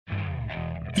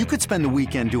You could spend the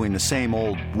weekend doing the same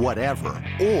old whatever,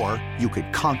 or you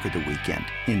could conquer the weekend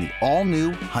in the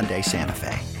all-new Hyundai Santa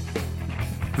Fe.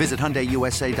 Visit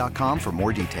HyundaiUSA.com for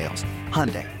more details.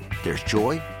 Hyundai, there's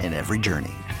joy in every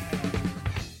journey.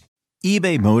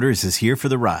 eBay Motors is here for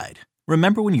the ride.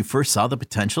 Remember when you first saw the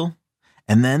potential?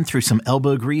 And then through some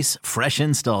elbow grease, fresh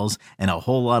installs, and a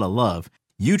whole lot of love,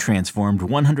 you transformed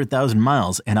 100,000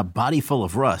 miles and a body full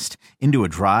of rust into a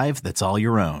drive that's all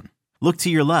your own. Look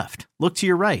to your left. Look to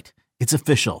your right. It's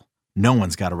official. No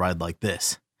one's got a ride like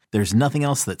this. There's nothing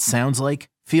else that sounds like,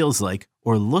 feels like,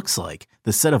 or looks like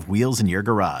the set of wheels in your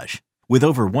garage. With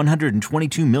over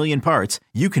 122 million parts,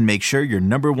 you can make sure your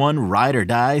number one ride or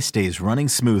die stays running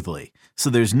smoothly.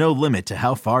 So there's no limit to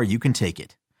how far you can take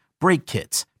it. Brake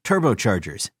kits,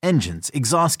 turbochargers, engines,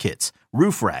 exhaust kits,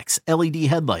 roof racks, LED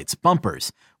headlights,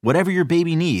 bumpers, whatever your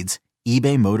baby needs,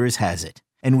 eBay Motors has it.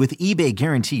 And with eBay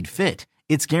Guaranteed Fit,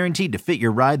 it's guaranteed to fit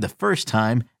your ride the first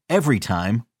time, every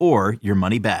time, or your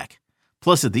money back.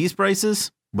 Plus, at these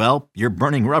prices, well, you're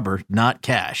burning rubber, not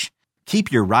cash. Keep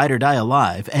your ride or die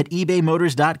alive at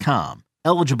ebaymotors.com.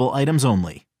 Eligible items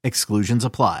only. Exclusions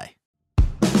apply.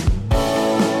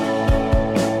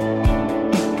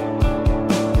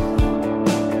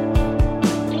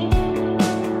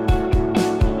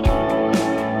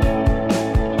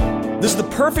 This is the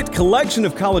perfect collection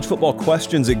of college football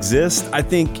questions exists. I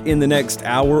think in the next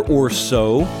hour or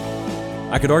so,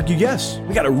 I could argue yes.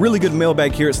 We got a really good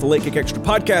mailbag here. It's the Late Kick Extra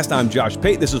podcast. I'm Josh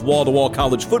Pate. This is Wall to Wall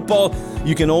College Football.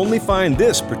 You can only find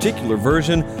this particular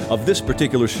version of this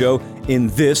particular show in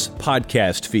this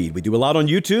podcast feed. We do a lot on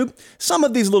YouTube. Some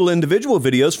of these little individual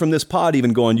videos from this pod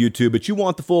even go on YouTube, but you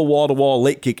want the full Wall to Wall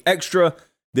Late Kick Extra,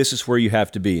 this is where you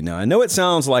have to be. Now, I know it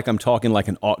sounds like I'm talking like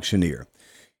an auctioneer.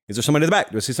 Is there somebody in the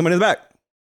back? Do I see somebody in the back?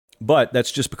 But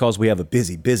that's just because we have a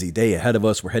busy day ahead of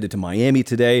us. We're headed to Miami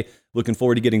today. Looking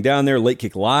forward to getting down there. Late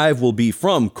Kick Live will be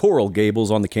from Coral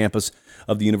Gables on the campus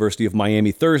of the University of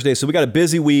Miami Thursday. So we got a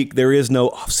busy week. There is no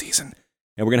off season.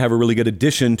 And we're going to have a really good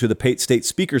addition to the Pate State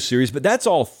Speaker Series. But that's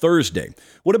all Thursday.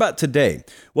 What about today?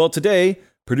 Well, today,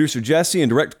 producer Jesse and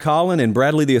director Colin and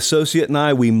Bradley the associate and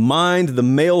I, we mined the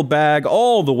mailbag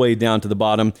all the way down to the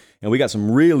bottom. And we got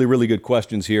some really good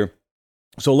questions here.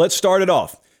 So let's start it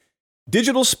off.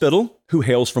 Digital Spittle, who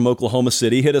hails from Oklahoma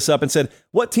City, hit us up and said,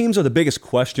 what teams are the biggest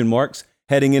question marks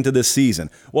heading into this season?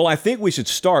 Well, I think we should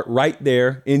start right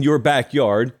there in your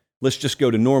backyard. Let's just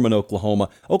go to Norman, Oklahoma.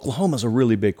 Oklahoma's a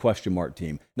really big question mark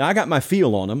team. Now, I got my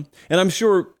feel on them, and I'm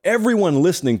sure everyone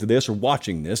listening to this or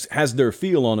watching this has their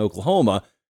feel on Oklahoma.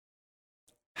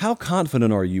 How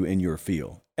confident are you in your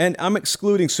feel? And I'm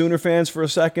excluding Sooner fans for a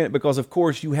second because, of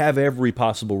course, you have every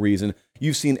possible reason.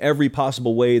 You've seen every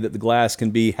possible way that the glass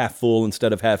can be half full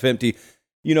instead of half empty.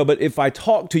 You know, but if I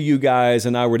talk to you guys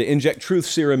and I were to inject truth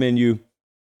serum in you,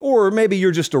 or maybe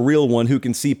you're just a real one who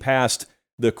can see past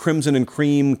the crimson and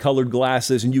cream colored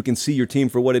glasses and you can see your team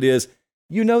for what it is,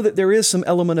 you know that there is some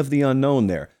element of the unknown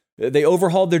there. They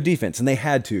overhauled their defense, and they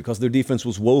had to because their defense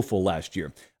was woeful last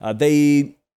year.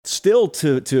 They still,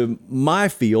 to my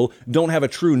feel, don't have a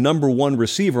true number one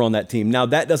receiver on that team. Now,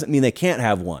 that doesn't mean they can't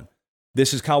have one.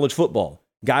 This is college football.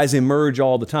 Guys emerge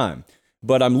all the time.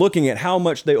 But I'm looking at how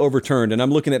much they overturned, and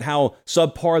I'm looking at how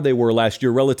subpar they were last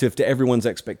year relative to everyone's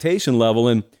expectation level.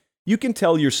 And you can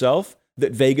tell yourself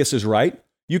that Vegas is right.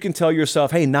 You can tell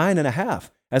yourself, hey,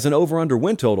 9.5 as an over-under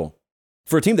win total.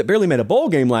 For a team that barely made a bowl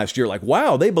game last year, like,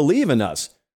 wow, they believe in us.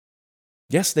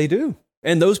 Yes, they do.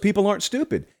 And those people aren't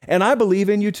stupid. And I believe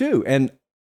in you too. And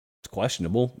it's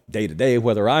questionable day to day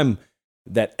whether I'm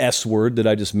that S word that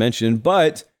I just mentioned.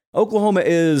 But Oklahoma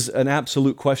is an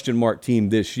absolute question mark team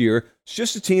this year. It's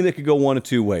just a team that could go one of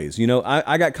two ways. You know,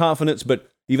 I got confidence, but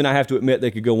even I have to admit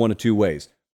they could go one of two ways.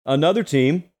 Another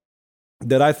team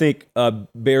that I think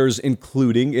bears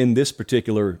including in this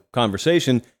particular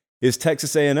conversation is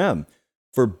Texas A&M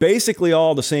for basically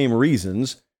all the same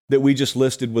reasons that we just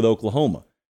listed with Oklahoma.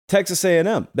 Texas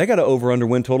A&M, they got an over-under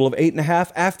win total of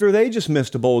 8.5 after they just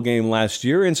missed a bowl game last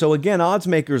year. And so, again, odds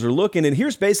makers are looking, and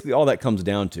here's basically all that comes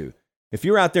down to. If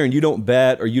you're out there and you don't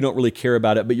bet or you don't really care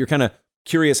about it, but you're kind of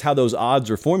curious how those odds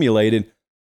are formulated,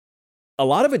 a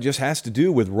lot of it just has to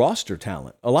do with roster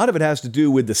talent. A lot of it has to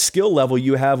do with the skill level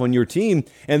you have on your team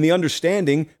and the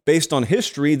understanding, based on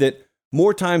history, that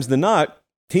more times than not,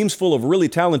 teams full of really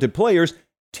talented players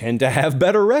tend to have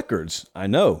better records. I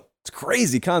know. It's a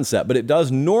crazy concept, but it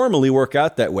does normally work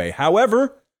out that way.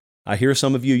 However, I hear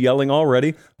some of you yelling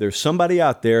already. There's somebody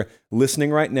out there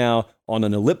listening right now on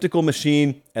an elliptical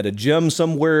machine at a gym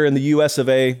somewhere in the US of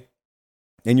A,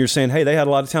 and you're saying, hey, they had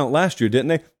a lot of talent last year, didn't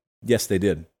they? Yes, they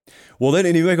did. Well, they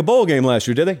didn't even make a bowl game last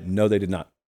year, did they? No, they did not.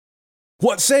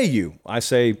 What say you? I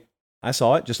say, I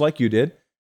saw it just like you did.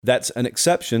 That's an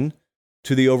exception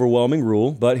to the overwhelming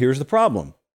rule, but here's the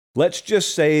problem. Let's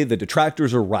just say the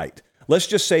detractors are right. Let's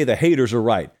just say the haters are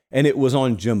right, and it was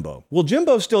on Jimbo. Well,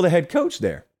 Jimbo's still the head coach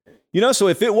there. So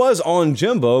if it was on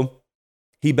Jimbo,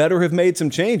 he better have made some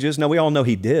changes. Now, we all know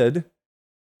he did,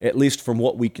 at least from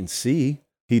what we can see.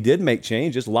 He did make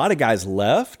changes. A lot of guys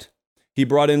left. He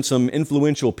brought in some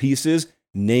influential pieces,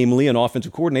 namely an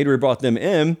offensive coordinator. He brought them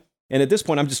in. And at this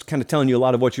point, I'm just kind of telling you a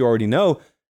lot of what you already know.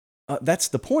 That's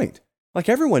the point. Like,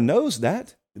 everyone knows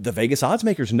that. The Vegas odds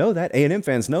makers know that. A&M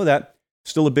fans know that.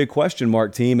 Still a big question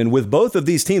mark, team. And with both of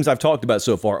these teams I've talked about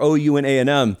so far, OU and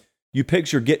A&M, you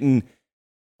picture getting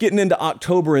into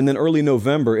October and then early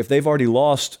November, if they've already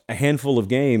lost a handful of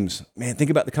games, man,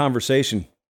 think about the conversation.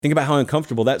 Think about how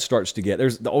uncomfortable that starts to get.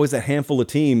 There's always that handful of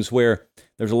teams where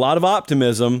there's a lot of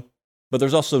optimism, but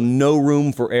there's also no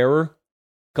room for error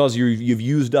because you've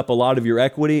used up a lot of your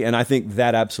equity, and I think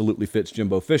that absolutely fits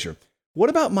Jimbo Fisher.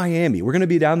 What about Miami? We're going to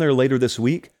be down there later this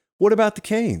week. What about the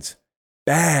Canes?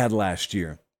 Bad last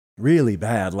year. Really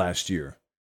bad last year.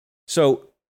 So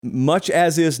much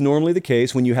as is normally the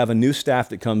case when you have a new staff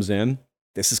that comes in,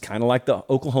 this is kind of like the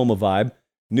Oklahoma vibe.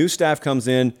 New staff comes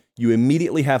in, you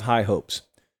immediately have high hopes.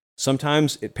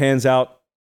 Sometimes it pans out.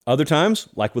 Other times,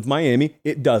 like with Miami,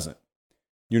 it doesn't.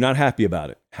 You're not happy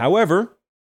about it. However,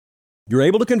 you're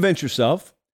able to convince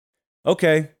yourself,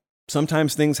 okay,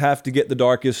 sometimes things have to get the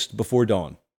darkest before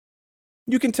dawn.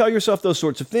 You can tell yourself those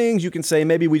sorts of things. You can say,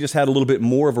 maybe we just had a little bit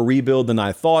more of a rebuild than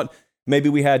I thought. Maybe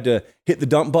we had to hit the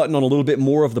dump button on a little bit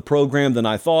more of the program than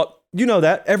I thought. You know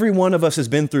that. Every one of us has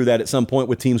been through that at some point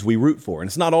with teams we root for. And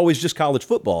it's not always just college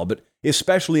football, but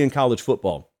especially in college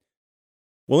football.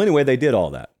 Well, anyway, they did all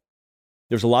that.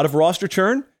 There's a lot of roster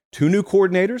churn, 2 new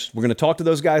coordinators. We're going to talk to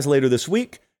those guys later this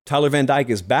week. Tyler Van Dyke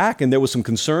is back, and there was some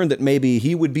concern that maybe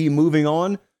he would be moving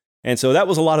on. And so that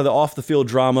was a lot of the off-the-field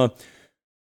drama.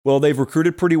 Well, they've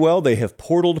recruited pretty well. They have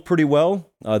portaled pretty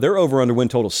well. They're over-under win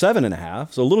total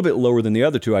 7.5, so a little bit lower than the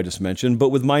other 2 I just mentioned. But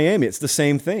with Miami, it's the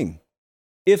same thing.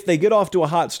 If they get off to a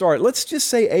hot start, let's just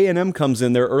say A&M comes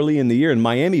in there early in the year and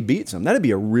Miami beats them. That'd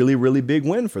be a really, really big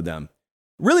win for them.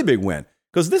 Really big win.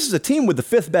 Because this is a team with the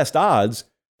 5th best odds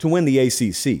to win the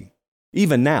ACC.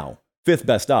 Even now, 5th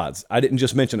best odds. I didn't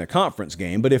just mention a conference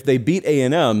game, but if they beat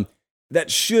A&M, that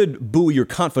should buoy your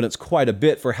confidence quite a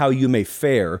bit for how you may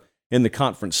fare in the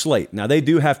conference slate. Now, they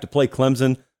do have to play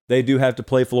Clemson. They do have to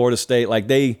play Florida State. Like,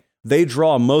 they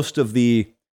draw most of the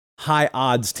high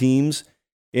odds teams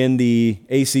in the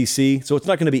ACC, so it's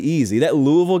not going to be easy. That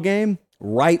Louisville game,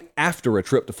 right after a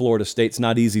trip to Florida State's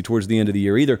not easy towards the end of the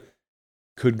year either.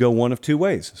 Could go one of 2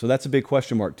 ways. So that's a big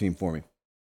question mark team for me.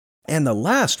 And the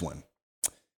last one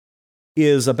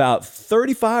is about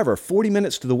 35 or 40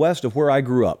 minutes to the west of where I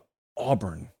grew up,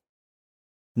 Auburn.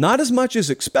 Not as much as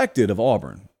expected of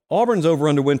Auburn. Auburn's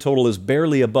over-under win total is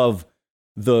barely above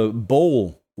the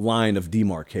bowl line of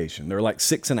demarcation. They're like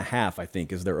 6.5, I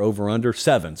think, is their over-under.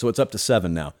 7, so it's up to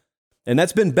 7 now. And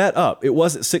that's been bet up. It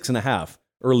was at 6.5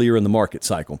 earlier in the market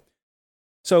cycle.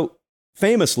 So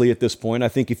famously at this point, I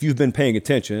think if you've been paying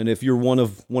attention, and if you're one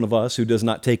of us who does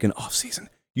not take an off season,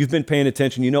 you've been paying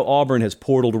attention, you know Auburn has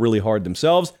portaled really hard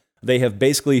themselves. They have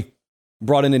basically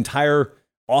brought an entire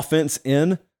offense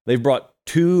in. They've brought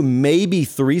 2, maybe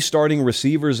 3 starting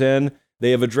receivers in.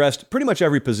 They have addressed pretty much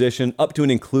every position up to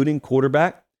and including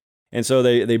quarterback. And so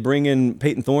they bring in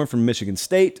Peyton Thorne from Michigan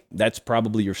State. That's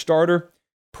probably your starter,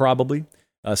 probably.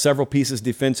 Several pieces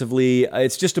defensively.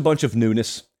 It's just a bunch of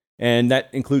newness. And that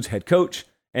includes head coach.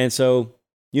 And so,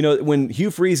 when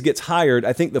Hugh Freeze gets hired,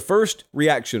 I think the first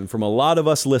reaction from a lot of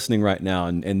us listening right now,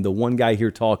 and the one guy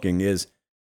here talking, is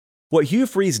what Hugh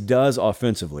Freeze does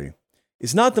offensively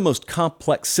is not the most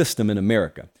complex system in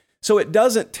America. So it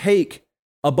doesn't take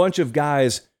a bunch of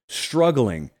guys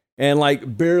struggling and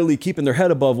like barely keeping their head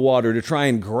above water to try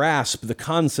and grasp the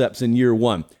concepts in year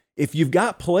one. If you've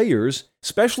got players,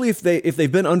 especially if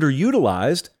they've been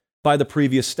underutilized by the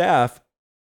previous staff,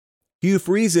 Hugh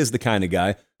Freeze is the kind of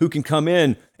guy who can come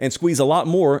in and squeeze a lot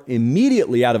more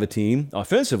immediately out of a team,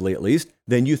 offensively at least,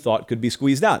 than you thought could be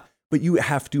squeezed out. But you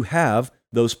have to have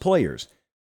those players.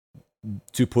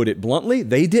 To put it bluntly,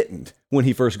 they didn't when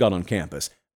he first got on campus.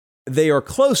 They are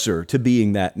closer to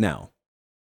being that now.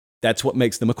 That's what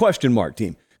makes them a question mark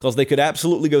team, because they could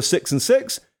absolutely go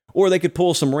 6-6, or they could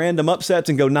pull some random upsets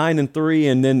and go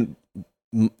 9-3, and then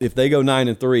if they go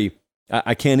 9-3,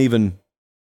 I can't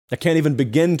even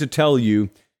begin to tell you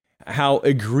how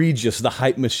egregious the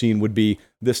hype machine would be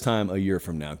this time a year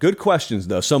from now. Good questions,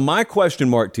 though. So my question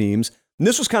mark teams, and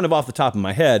this was kind of off the top of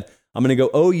my head, I'm going to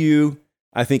go OU,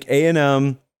 I think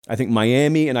A&M, I think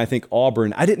Miami, and I think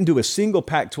Auburn. I didn't do a single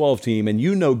Pac-12 team, and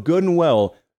you know good and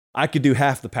well I could do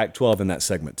half the Pac-12 in that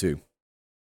segment too.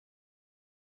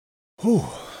 Whew.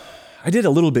 I did a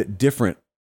little bit different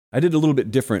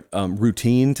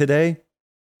routine today.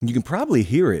 You can probably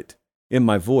hear it in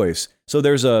my voice. So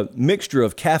there's a mixture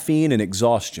of caffeine and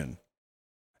exhaustion.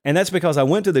 And that's because I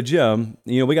went to the gym.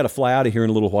 We got to fly out of here in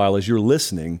a little while. As you're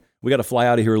listening, we got to fly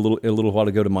out of here a little while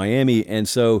to go to Miami. And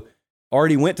so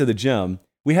already went to the gym.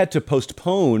 We had to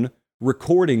postpone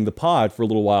recording the pod for a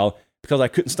little while because I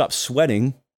couldn't stop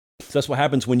sweating. So that's what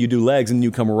happens when you do legs and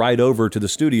you come right over to the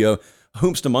studio.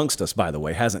 Whomst amongst us, by the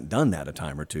way, hasn't done that a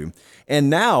time or two. And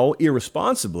now,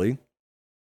 irresponsibly,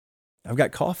 I've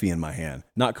got coffee in my hand,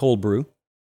 not cold brew.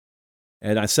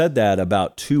 And I said that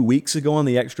about 2 weeks ago on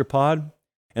the Extra Pod.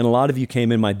 And a lot of you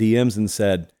came in my DMs and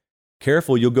said,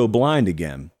 careful, you'll go blind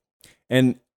again.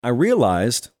 And I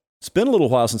realized, it's been a little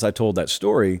while since I told that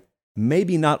story,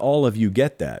 maybe not all of you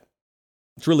get that.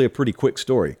 It's really a pretty quick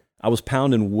story. I was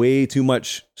pounding way too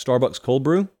much Starbucks cold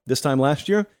brew this time last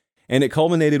year, and it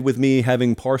culminated with me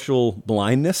having partial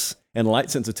blindness and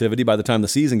light sensitivity by the time the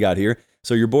season got here.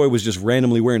 So your boy was just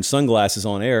randomly wearing sunglasses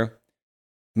on air.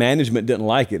 Management didn't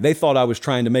like it. They thought I was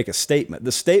trying to make a statement.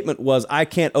 The statement was, I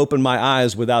can't open my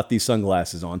eyes without these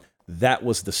sunglasses on. That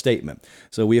was the statement.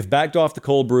 So we have backed off the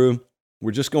cold brew.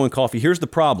 We're just going coffee. Here's the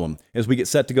problem. As we get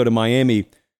set to go to Miami,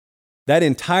 that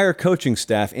entire coaching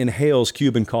staff inhales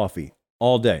Cuban coffee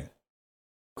all day.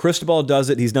 Cristobal does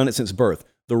it. He's done it since birth.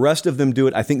 The rest of them do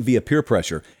it, I think, via peer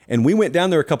pressure. And we went down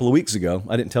there a couple of weeks ago.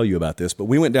 I didn't tell you about this, but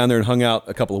we went down there and hung out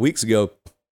a couple of weeks ago.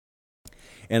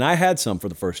 And I had some for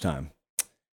the first time.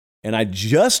 And I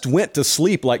just went to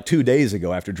sleep like 2 days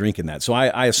ago after drinking that. So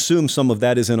I assume some of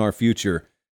that is in our future.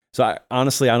 So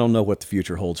honestly, I don't know what the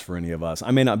future holds for any of us.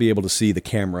 I may not be able to see the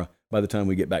camera by the time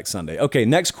we get back Sunday. Okay,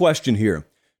 next question here.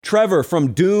 Trevor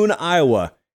from Dune,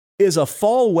 Iowa. Is a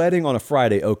fall wedding on a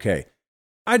Friday okay?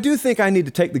 I do think I need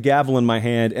to take the gavel in my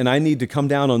hand and I need to come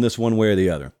down on this one way or the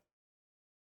other.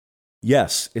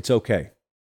 Yes, it's okay.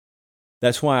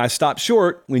 That's why I stop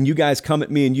short when you guys come at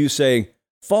me and you say,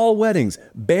 fall weddings,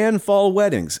 ban fall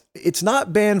weddings. It's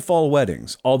not ban fall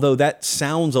weddings, although that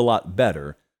sounds a lot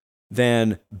better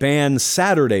than ban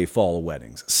Saturday fall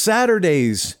weddings.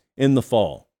 Saturdays in the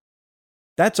fall.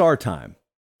 That's our time.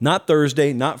 Not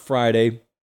Thursday, not Friday.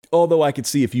 Although I could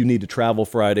see if you need to travel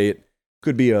Friday, it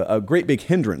could be a great big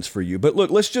hindrance for you. But look,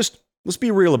 let's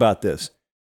be real about this.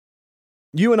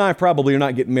 You and I probably are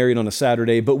not getting married on a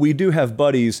Saturday, but we do have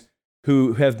buddies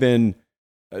who have been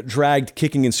dragged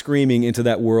kicking and screaming into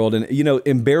that world. And,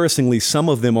 embarrassingly, some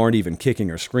of them aren't even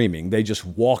kicking or screaming. They just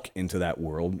walk into that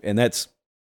world. And that's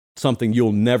something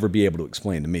you'll never be able to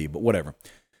explain to me, but whatever.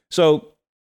 So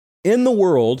in the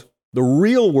world, the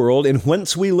real world in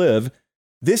whence we live,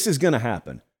 this is going to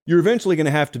happen. You're eventually going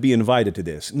to have to be invited to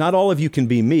this. Not all of you can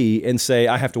be me and say,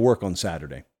 I have to work on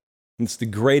Saturday. It's the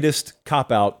greatest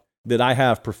cop-out that I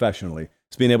have professionally.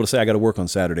 It's being able to say, I got to work on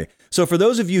Saturday. So for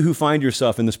those of you who find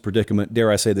yourself in this predicament,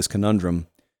 dare I say this conundrum,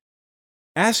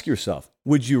 ask yourself,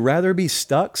 would you rather be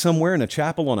stuck somewhere in a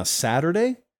chapel on a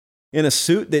Saturday in a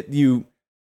suit that you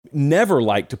never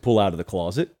like to pull out of the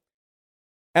closet,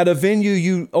 at a venue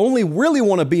you only really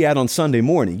want to be at on Sunday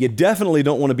morning? You definitely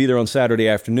don't want to be there on Saturday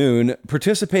afternoon,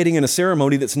 participating in a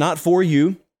ceremony that's not for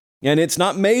you, and it's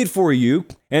not made for you,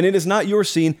 and it is not your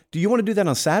scene. Do you want to do that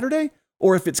on Saturday?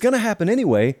 Or if it's going to happen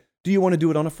anyway, do you want to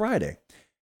do it on a Friday?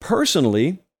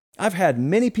 Personally, I've had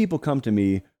many people come to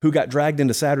me who got dragged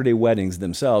into Saturday weddings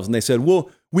themselves, and they said, well,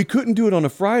 we couldn't do it on a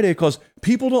Friday because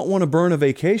people don't want to burn a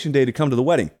vacation day to come to the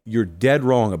wedding. You're dead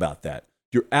wrong about that.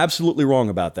 You're absolutely wrong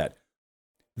about that.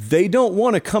 They don't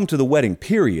want to come to the wedding,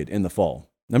 period, in the fall.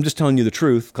 I'm just telling you the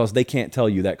truth because they can't tell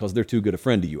you that because they're too good a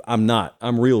friend to you. I'm not.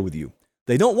 I'm real with you.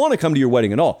 They don't want to come to your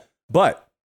wedding at all. But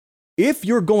if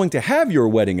you're going to have your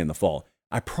wedding in the fall,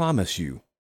 I promise you,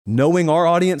 knowing our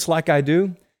audience like I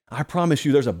do, I promise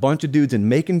you there's a bunch of dudes in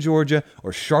Macon, Georgia,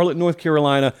 or Charlotte, North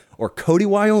Carolina, or Cody,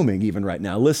 Wyoming, even right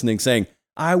now, listening, saying,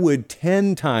 I would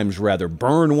 10 times rather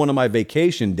burn one of my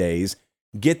vacation days,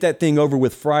 get that thing over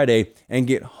with Friday, and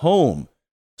get home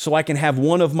so I can have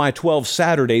one of my 12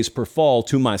 Saturdays per fall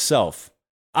to myself.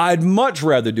 I'd much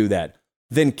rather do that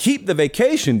than keep the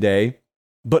vacation day,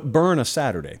 but burn a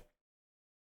Saturday.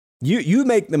 You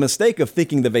make the mistake of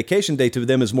thinking the vacation day to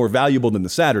them is more valuable than the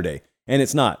Saturday, and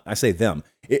it's not. I say them.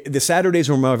 The Saturdays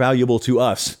are more valuable to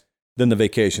us than the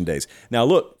vacation days. Now,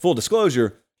 look, full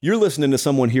disclosure, you're listening to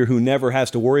someone here who never has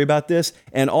to worry about this,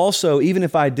 and also, even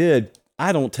if I did,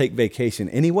 I don't take vacation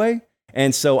anyway,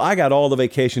 and so I got all the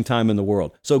vacation time in the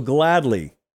world. So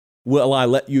gladly will I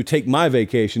let you take my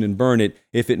vacation and burn it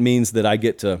if it means that I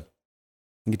get to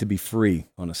I get to be free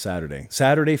on a Saturday.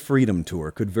 Saturday Freedom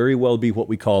Tour could very well be what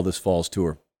we call this fall's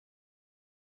tour.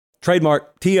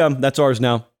 Trademark, TM, that's ours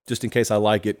now, just in case I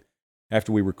like it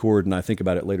after we record and I think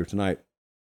about it later tonight.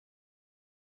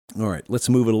 All right, let's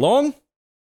move it along.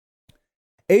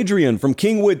 Adrian from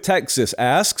Kingwood, Texas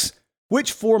asks,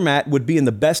 which format would be in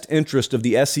the best interest of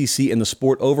the SEC and the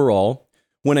sport overall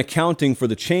when accounting for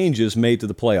the changes made to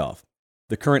the playoff?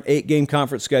 The current 8-game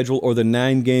conference schedule or the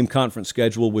 9-game conference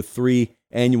schedule with 3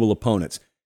 annual opponents?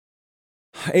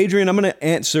 Adrian, I'm going to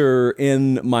answer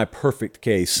in my perfect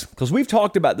case because we've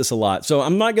talked about this a lot. So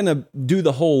I'm not going to do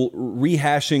the whole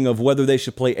rehashing of whether they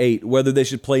should play 8, whether they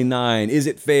should play 9. Is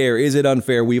it fair? Is it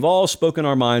unfair? We've all spoken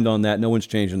our mind on that. No one's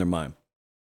changing their mind.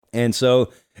 And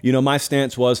so, my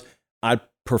stance was I'd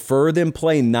prefer them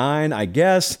play 9, I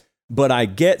guess, but I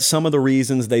get some of the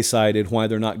reasons they cited why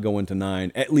they're not going to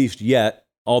 9, at least yet,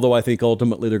 although I think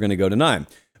ultimately they're going to go to 9.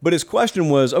 But his question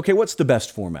was, okay, what's the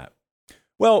best format?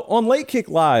 Well, on Late Kick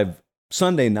Live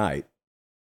Sunday night,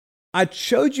 I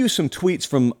showed you some tweets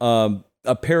from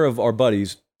a pair of our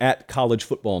buddies at College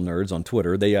Football Nerds on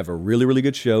Twitter. They have a really, really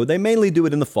good show. They mainly do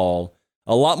it in the fall,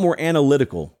 a lot more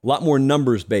analytical, a lot more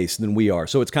numbers-based than we are.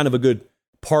 So it's kind of a good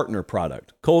partner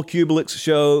product. Cole Kubelik's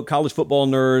show, College Football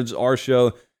Nerds, our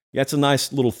show. Yeah, it's a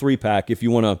nice little 3-pack if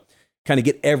you want to kind of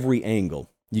get every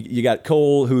angle. You got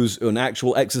Cole, who's an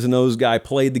actual X's and O's guy,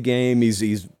 played the game.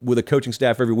 He's with a coaching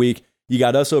staff every week. You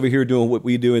got us over here doing what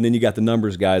we do, and then you got the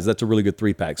numbers guys. That's a really good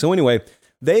 3-pack. So anyway,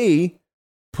 they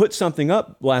put something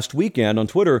up last weekend on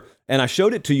Twitter, and I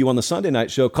showed it to you on the Sunday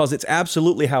night show because it's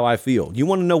absolutely how I feel. You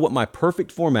want to know what my perfect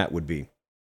format would be?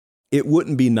 It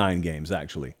wouldn't be 9 games,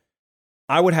 actually.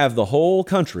 I would have the whole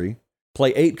country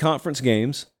play 8 conference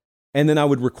games, and then I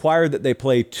would require that they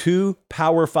play 2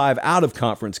 Power 5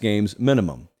 out-of-conference games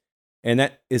minimum. And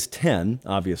that is 10,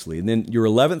 obviously. And then your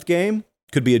 11th game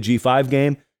could be a G5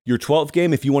 game. Your 12th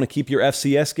game, if you want to keep your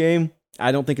FCS game,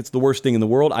 I don't think it's the worst thing in the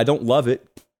world. I don't love it,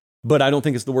 but I don't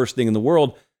think it's the worst thing in the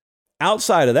world.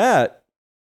 Outside of that,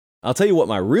 I'll tell you what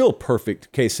my real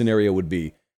perfect case scenario would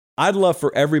be. I'd love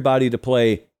for everybody to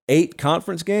play 8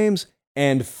 conference games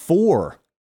and 4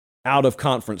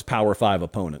 out-of-conference Power 5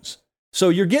 opponents. So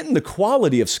you're getting the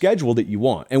quality of schedule that you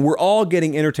want, and we're all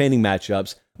getting entertaining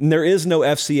matchups. And there is no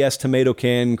FCS tomato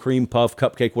can, cream puff,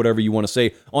 cupcake, whatever you want to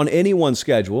say, on any one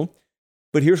schedule.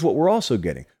 But here's what we're also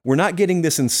getting. We're not getting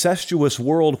this incestuous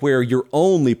world where you're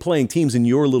only playing teams in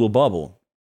your little bubble,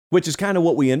 which is kind of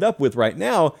what we end up with right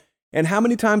now. And how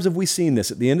many times have we seen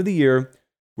this? At the end of the year,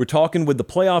 we're talking with the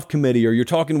playoff committee, or you're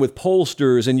talking with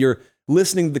pollsters, and you're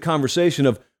listening to the conversation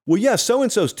of, well, yeah,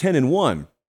 so-and-so's 10-1.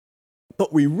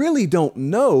 But we really don't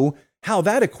know how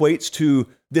that equates to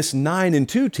this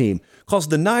 9-2 team, because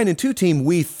the 9-2 team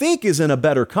we think is in a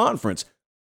better conference,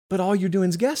 but all you're doing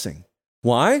is guessing.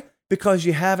 Why? Because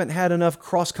you haven't had enough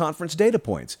cross-conference data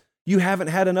points. You haven't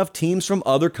had enough teams from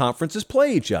other conferences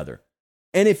play each other.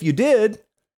 And if you did,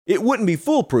 it wouldn't be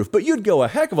foolproof, but you'd go a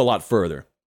heck of a lot further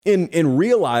in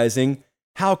realizing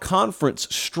how conference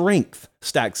strength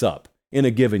stacks up in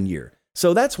a given year.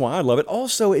 So that's why I love it.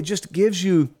 Also, it just gives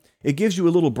you a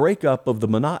little breakup of the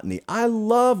monotony. I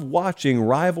love watching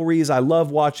rivalries. I love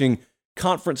watching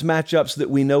conference matchups that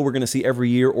we know we're going to see every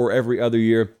year or every other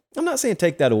year. I'm not saying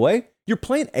take that away. You're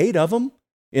playing 8 of them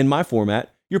in my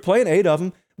format. You're playing 8 of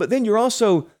them, but then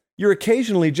you're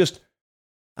occasionally just,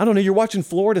 I don't know, you're watching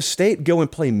Florida State go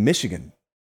and play Michigan.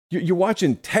 You're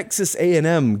watching Texas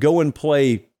A&M go and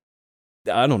play,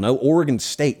 I don't know, Oregon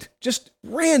State. Just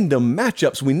random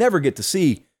matchups we never get to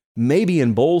see, maybe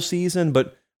in bowl season,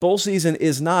 but bowl season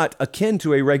is not akin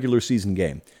to a regular season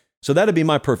game. So that'd be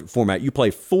my perfect format. You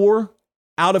play 4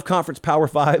 out-of-conference Power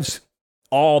 5s,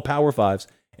 all Power 5s,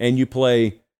 and you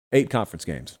play 8 conference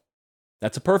games.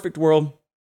 That's a perfect world.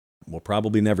 We'll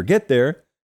probably never get there,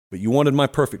 but you wanted my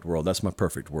perfect world. That's my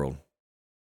perfect world.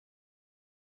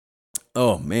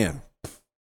 Oh, man.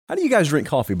 How do you guys drink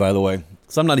coffee, by the way?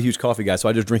 Because I'm not a huge coffee guy, so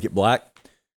I just drink it black.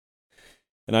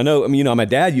 And I know, my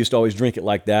dad used to always drink it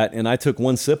like that, and I took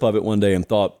one sip of it one day and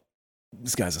thought,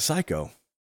 this guy's a psycho.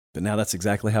 But now that's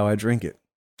exactly how I drink it.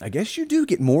 I guess you do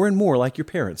get more and more like your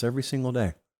parents every single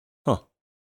day. Huh.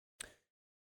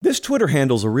 This Twitter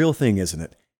handle's a real thing, isn't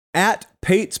it? At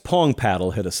Pate's Pong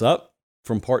Paddle hit us up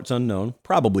from parts unknown,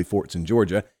 probably Forts in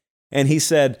Georgia, and he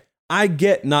said, I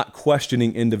get not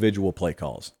questioning individual play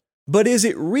calls, but is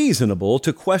it reasonable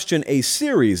to question a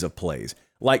series of plays,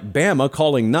 like Bama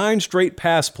calling 9 straight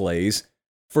pass plays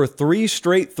for 3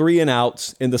 straight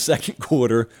 3-and-outs in the second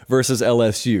quarter versus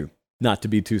LSU? Not to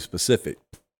be too specific.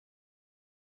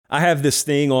 I have this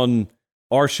thing on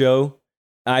our show.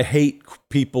 I hate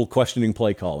people questioning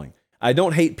play calling. I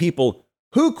don't hate people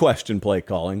who question play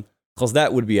calling, because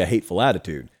that would be a hateful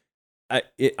attitude.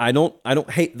 I don't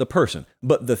hate the person,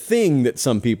 but the thing that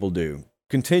some people do,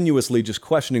 continuously just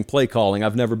questioning play calling,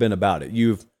 I've never been about it.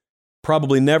 You've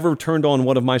probably never turned on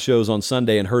one of my shows on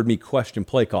Sunday and heard me question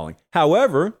play calling.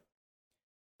 However,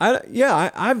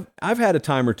 I've had a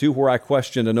time or two where I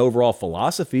questioned an overall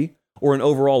philosophy or an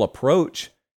overall approach.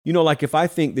 You know, like if I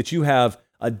think that you have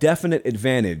a definite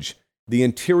advantage, the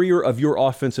interior of your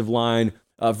offensive line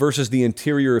versus the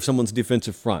interior of someone's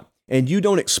defensive front, and you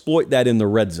don't exploit that in the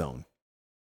red zone,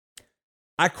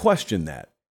 I question that.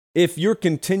 If you're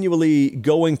continually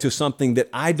going to something that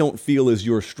I don't feel is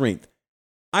your strength,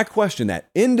 I question that.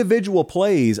 Individual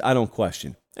plays, I don't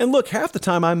question. And look, half the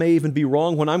time I may even be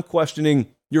wrong when I'm questioning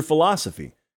your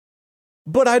philosophy.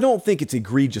 But I don't think it's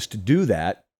egregious to do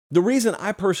that. The reason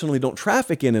I personally don't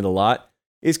traffic in it a lot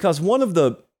is because one of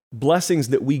the blessings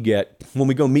that we get when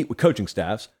we go meet with coaching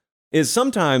staffs is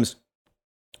sometimes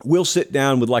we'll sit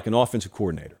down with like an offensive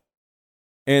coordinator.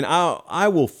 And I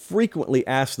will frequently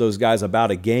ask those guys about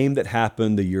a game that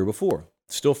happened the year before,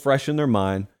 still fresh in their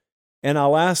mind. And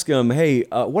I'll ask them, hey,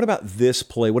 what about this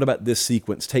play? What about this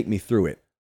sequence? Take me through it.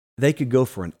 They could go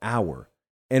for an hour.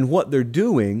 And what they're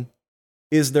doing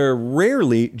is they're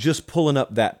rarely just pulling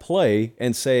up that play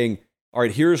and saying, all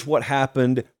right, here's what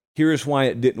happened. Here's why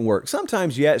it didn't work.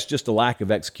 Sometimes, yeah, it's just a lack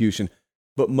of execution.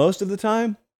 But most of the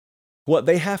time, what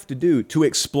they have to do to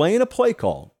explain a play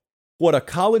call, what a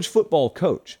college football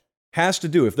coach has to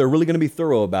do, if they're really going to be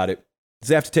thorough about it, is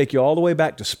they have to take you all the way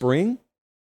back to spring,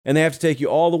 and they have to take you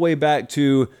all the way back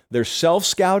to their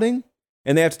self-scouting,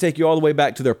 and they have to take you all the way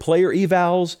back to their player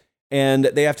evals, and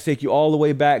they have to take you all the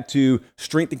way back to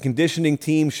strength and conditioning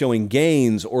teams showing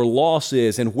gains or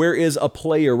losses, and where is a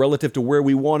player relative to where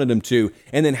we wanted them to,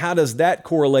 and then how does that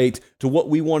correlate to what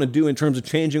we want to do in terms of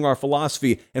changing our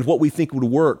philosophy and what we think would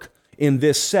work in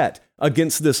this set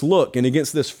against this look and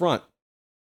against this front.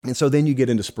 And so then you get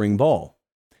into spring ball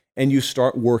and you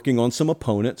start working on some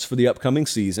opponents for the upcoming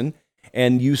season,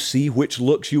 and you see which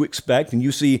looks you expect, and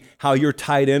you see how your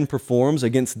tight end performs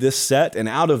against this set and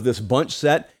out of this bunch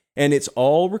set, and it's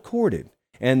all recorded.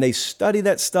 And they study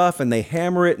that stuff and they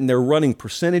hammer it, and they're running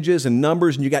percentages and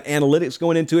numbers, and you got analytics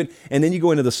going into it. And then you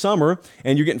go into the summer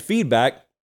and you're getting feedback,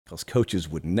 because coaches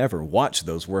would never watch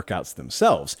those workouts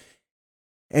themselves.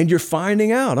 And you're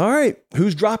finding out, all right,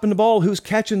 who's dropping the ball, who's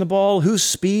catching the ball, whose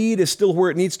speed is still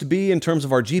where it needs to be in terms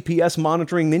of our GPS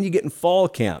monitoring. Then you get in fall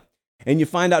camp and you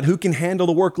find out who can handle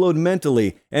the workload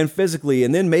mentally and physically.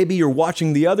 And then maybe you're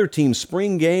watching the other team's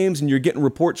spring games and you're getting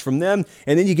reports from them.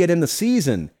 And then you get in the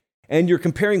season and you're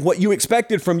comparing what you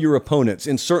expected from your opponents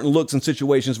in certain looks and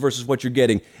situations versus what you're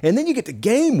getting. And then you get to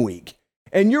game week,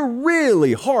 and you're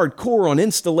really hardcore on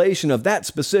installation of that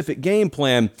specific game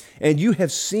plan, and you have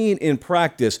seen in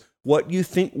practice what you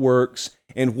think works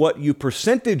and what you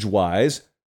percentage-wise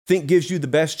think gives you the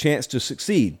best chance to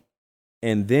succeed.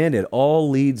 And then it all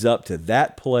leads up to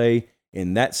that play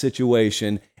in that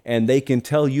situation, and they can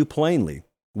tell you plainly,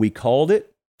 we called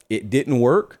it, it didn't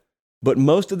work, but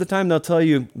most of the time they'll tell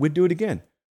you, we'd do it again.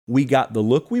 We got the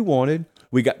look we wanted.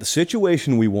 We got the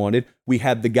situation we wanted. We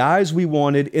had the guys we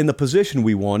wanted in the position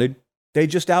we wanted. They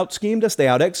just out-schemed us. They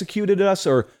out-executed us.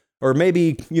 Or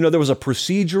maybe, there was a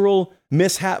procedural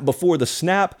mishap before the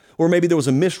snap. Or maybe there was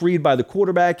a misread by the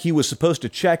quarterback. He was supposed to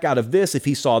check out of this if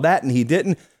he saw that and he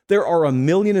didn't. There are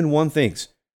 1,000,001 things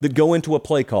that go into a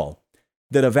play call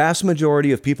that a vast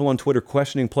majority of people on Twitter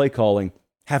questioning play calling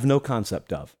have no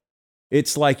concept of.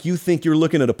 It's like you think you're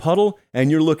looking at a puddle and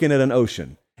you're looking at an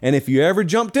ocean. And if you ever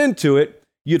jumped into it,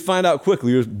 you'd find out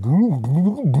quickly.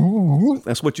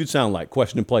 That's what you'd sound like,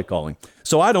 questioning play calling.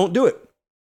 So I don't do it,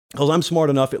 because I'm smart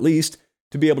enough at least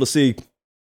to be able to see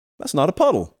that's not a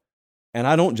puddle. And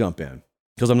I don't jump in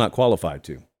because I'm not qualified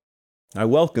to. I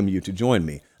welcome you to join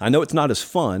me. I know it's not as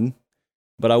fun,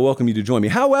 but I welcome you to join me.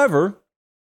 However,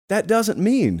 that doesn't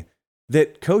mean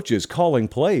that coaches calling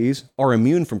plays are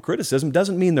immune from criticism.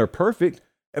 Doesn't mean they're perfect.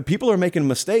 People are making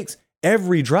mistakes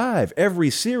every drive, every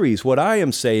series. What I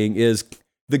am saying is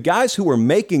the guys who are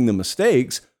making the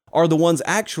mistakes are the ones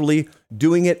actually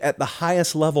doing it at the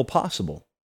highest level possible.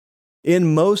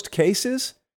 In most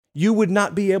cases, you would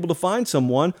not be able to find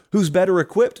someone who's better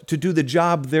equipped to do the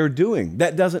job they're doing.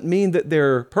 That doesn't mean that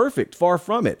they're perfect, far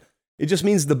from it. It just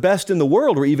means the best in the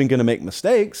world are even going to make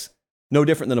mistakes, no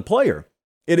different than a player.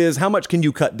 It is, how much can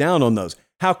you cut down on those?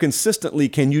 How consistently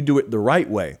can you do it the right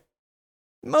way?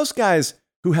 Most guys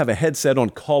who have a headset on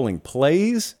calling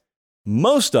plays,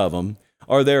 most of them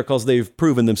are there because they've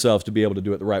proven themselves to be able to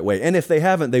do it the right way. And if they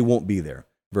haven't, they won't be there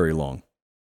very long.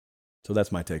 So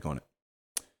that's my take on it.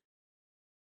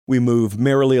 We move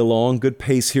merrily along. Good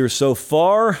pace here so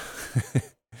far.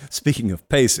 Speaking of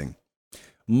pacing,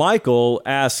 Michael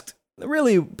asked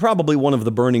really probably one of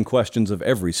the burning questions of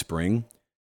every spring,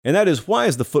 and that is, why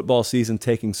is the football season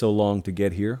taking so long to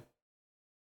get here?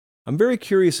 I'm very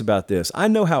curious about this. I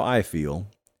know how I feel,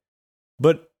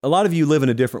 but a lot of you live in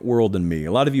a different world than me.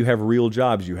 A lot of you have real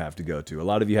jobs you have to go to. A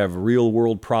lot of you have real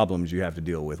world problems you have to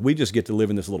deal with. We just get to live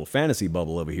in this little fantasy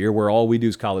bubble over here where all we do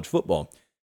is college football.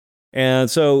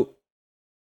 And so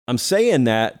I'm saying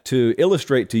that to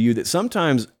illustrate to you that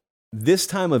sometimes this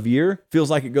time of year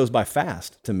feels like it goes by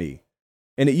fast to me.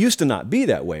 And it used to not be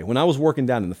that way. When I was working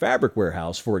down in the fabric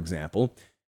warehouse, for example,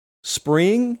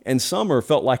 spring and summer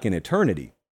felt like an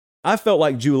eternity. I felt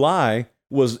like July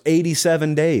was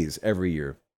 87 days every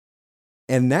year.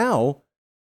 And now,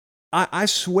 I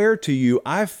swear to you,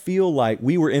 I feel like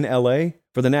we were in LA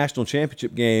for the national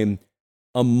championship game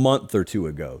a month or two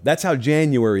ago. That's how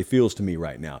January feels to me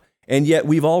right now. And yet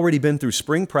we've already been through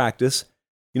spring practice.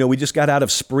 You know, we just got out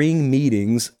of spring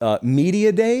meetings.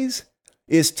 Media days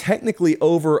is technically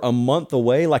over a month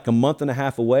away, like a month and a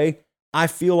half away. I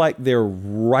feel like they're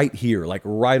right here, like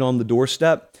right on the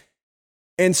doorstep.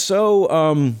 And so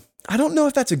I don't know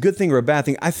if that's a good thing or a bad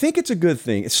thing. I think it's a good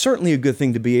thing. It's certainly a good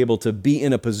thing to be able to be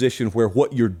in a position where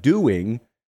what you're doing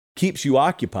keeps you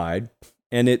occupied.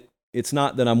 And it's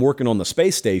not that I'm working on the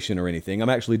space station or anything. I'm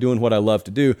actually doing what I love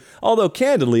to do. Although,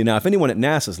 candidly, now, if anyone at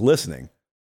NASA is listening,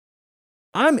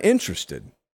 I'm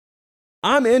interested.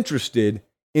 I'm interested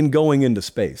in going into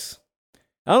space.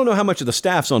 I don't know how much of the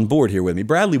staff's on board here with me.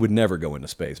 Bradley would never go into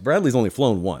space. Bradley's only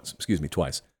flown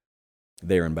twice,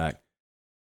 there and back.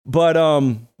 But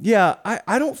yeah,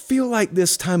 I don't feel like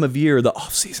this time of year, the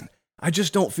off season, I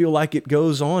just don't feel like it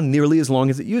goes on nearly as long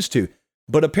as it used to.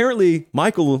 But apparently,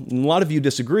 Michael, and a lot of you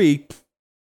disagree.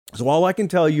 So all I can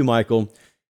tell you, Michael,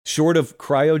 short of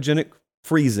cryogenic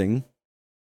freezing,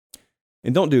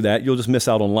 and don't do that, you'll just miss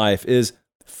out on life, is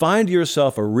find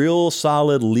yourself a real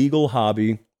solid legal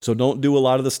hobby. So don't do a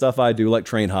lot of the stuff I do, like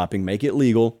train hopping. Make it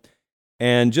legal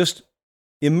and just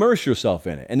immerse yourself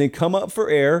in it. And then come up for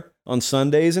air on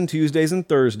Sundays and Tuesdays and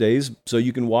Thursdays so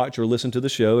you can watch or listen to the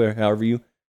show however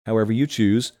you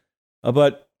choose.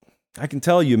 But I can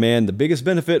tell you, man, the biggest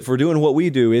benefit for doing what we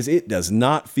do is it does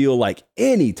not feel like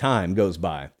any time goes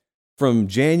by. From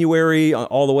January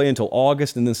all the way until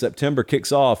August, and then September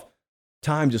kicks off,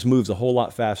 time just moves a whole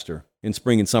lot faster in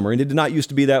spring and summer. And it did not used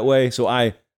to be that way, so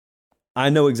I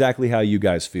know exactly how you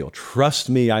guys feel. Trust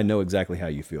me, I know exactly how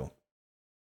you feel.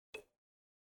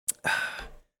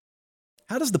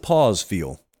 How does the pause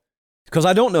feel? Because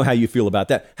I don't know how you feel about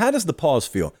that. How does the pause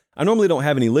feel? I normally don't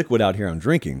have any liquid out here I'm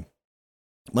drinking.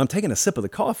 I'm taking a sip of the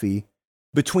coffee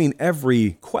between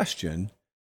every question.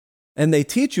 And they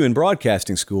teach you in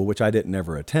broadcasting school, which I didn't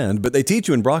ever attend, but they teach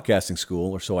you in broadcasting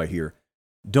school, or so I hear,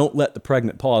 don't let the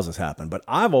pregnant pauses happen. But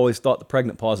I've always thought the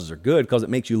pregnant pauses are good because it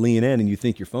makes you lean in and you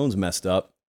think your phone's messed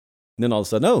up. And then all of a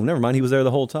sudden, oh, never mind, he was there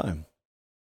the whole time.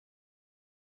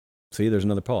 See, there's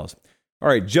another pause. All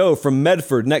right, Joe from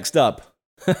Medford, next up.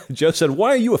 Joe said, why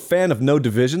are you a fan of no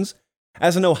divisions?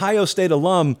 As an Ohio State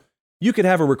alum, you could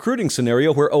have a recruiting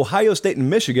scenario where Ohio State and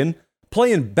Michigan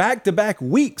play in back-to-back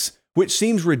weeks, which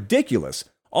seems ridiculous.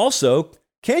 Also,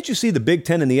 can't you see the Big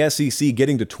Ten and the SEC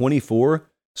getting to 24,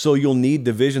 so you'll need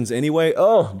divisions anyway?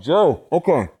 Oh, Joe,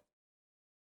 okay. A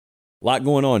lot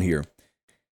going on here.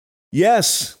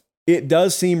 Yes, it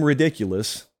does seem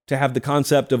ridiculous to have the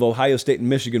concept of Ohio State and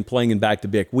Michigan playing in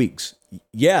back-to-back weeks.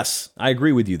 Yes, I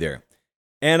agree with you there.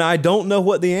 And I don't know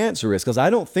what the answer is, because I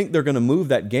don't think they're going to move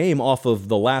that game off of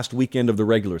the last weekend of the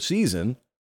regular season.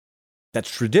 That's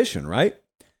tradition, right?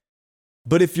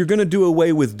 But if you're going to do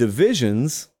away with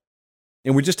divisions,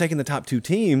 and we're just taking the top two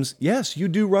teams, yes, you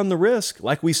do run the risk,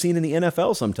 like we've seen in the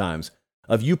NFL sometimes,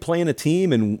 of you playing a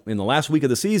team in the last week of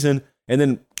the season, and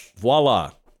then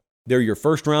voila, they're your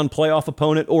first-round playoff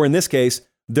opponent, or in this case,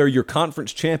 they're your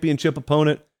conference championship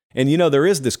opponent. And you know, there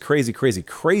is this crazy, crazy,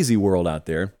 crazy world out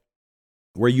there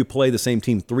where you play the same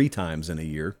team 3 times in a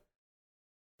year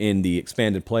in the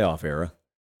expanded playoff era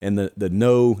and the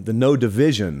no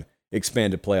division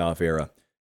expanded playoff era.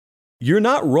 You're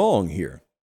not wrong here.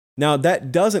 Now,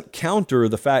 that doesn't counter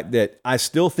the fact that I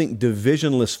still think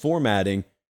divisionless formatting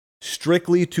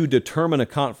strictly to determine a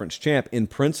conference champ in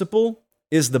principle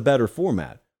is the better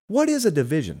format. What is a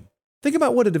division? Think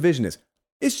about what a division is.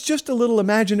 It's just a little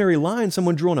imaginary line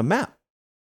someone drew on a map.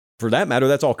 For that matter,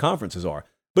 that's all conferences are.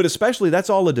 But especially, that's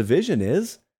all a division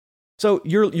is. So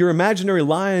your imaginary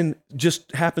line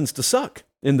just happens to suck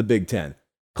in the Big Ten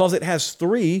because it has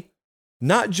 3,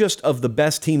 not just of the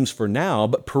best teams for now,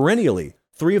 but perennially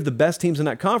 3 of the best teams in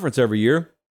that conference every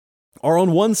year are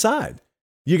on one side.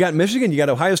 You got Michigan, you got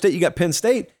Ohio State, you got Penn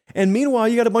State. And meanwhile,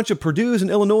 you got a bunch of Purdue's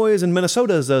and Illinois' and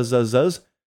Minnesota's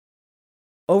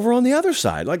over on the other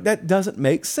side. Like, that doesn't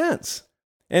make sense.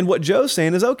 And what Joe's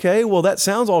saying is, okay, well, that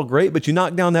sounds all great, but you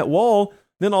knock down that wall,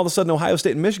 then all of a sudden Ohio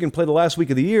State and Michigan play the last week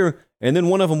of the year, and then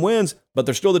one of them wins, but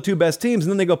they're still the two best teams,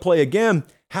 and then they go play again.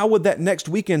 How would that next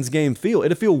weekend's game feel?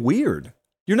 It'd feel weird.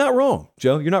 You're not wrong,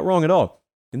 Joe. You're not wrong at all.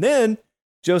 And then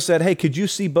Joe said, hey, could you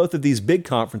see both of these big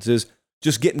conferences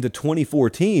just getting to 24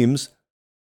 teams?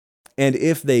 And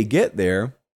if they get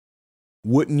there,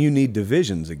 wouldn't you need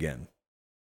divisions again?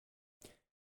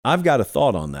 I've got a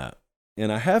thought on that,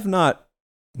 and I have not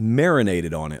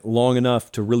marinated on it long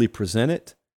enough to really present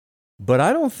it, but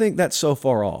I don't think that's so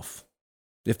far off.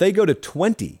 If they go to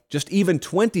 20, just even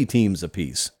 20 teams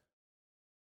apiece,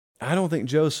 I don't think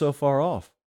Joe's so far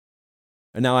off.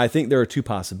 And now I think there are two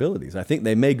possibilities. I think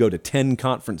they may go to 10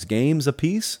 conference games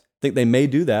apiece. I think they may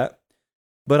do that.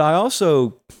 But I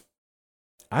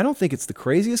don't think it's the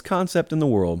craziest concept in the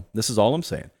world. This is all I'm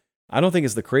saying. I don't think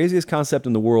it's the craziest concept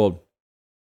in the world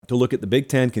to look at the Big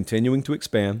Ten continuing to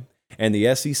expand and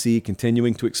the SEC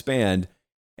continuing to expand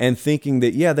and thinking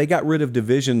that, yeah, they got rid of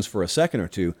divisions for a second or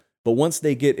two, but once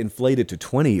they get inflated to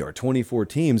 20 or 24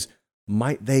 teams,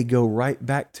 might they go right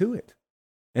back to it?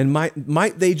 And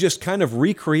might they just kind of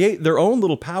recreate their own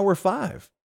little Power Five?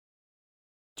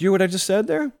 Do you hear what I just said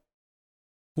there?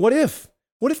 What if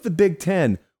the Big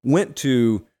Ten went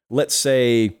to, let's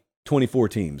say, 24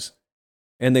 teams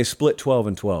and they split 12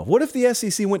 and 12? What if the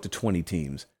SEC went to 20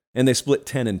 teams and they split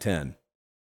 10 and 10?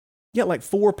 Yeah, like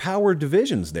 4 power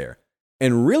divisions there.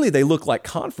 And really they look like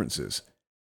conferences.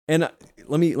 And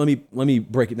let me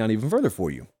break it down even further for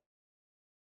you.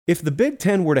 If the Big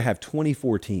Ten were to have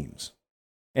 24 teams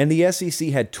and the SEC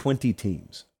had 20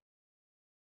 teams,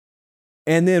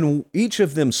 and then each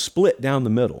of them split down the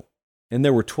middle, and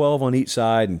there were 12 on each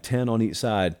side and 10 on each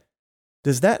side,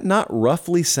 does that not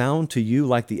roughly sound to you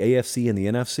like the AFC and the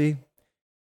NFC?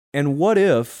 And what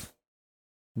if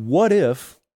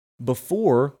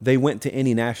before they went to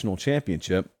any national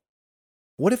championship,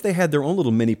 what if they had their own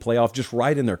little mini playoff just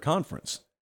right in their conference?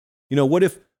 You know, what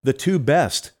if the two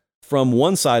best from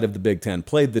one side of the Big Ten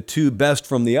played the two best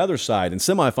from the other side in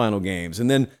semifinal games,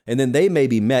 and then they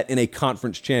maybe met in a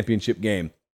conference championship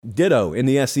game? Ditto in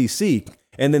the SEC.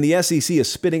 And then the SEC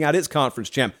is spitting out its conference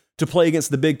champ to play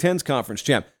against the Big Ten's conference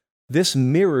champ. This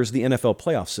mirrors the NFL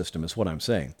playoff system, is what I'm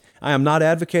saying. I am not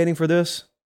advocating for this.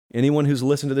 Anyone who's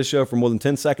listened to this show for more than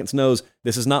 10 seconds knows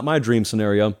this is not my dream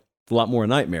scenario. It's a lot more a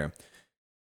nightmare.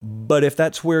 But if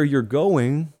that's where you're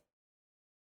going,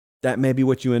 that may be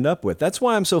what you end up with. That's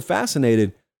why I'm so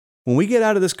fascinated when we get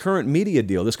out of this current media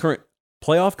deal, this current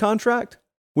playoff contract,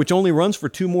 which only runs for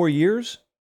 2 more years,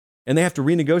 and they have to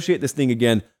renegotiate this thing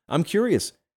again. I'm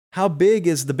curious, how big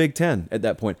is the Big Ten at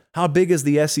that point? How big is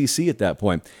the SEC at that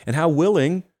point? And how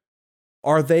willing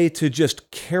are they to just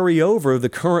carry over the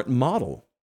current model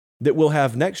that we'll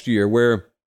have next year, where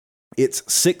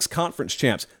it's 6 conference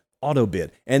champs, auto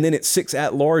bid, and then it's 6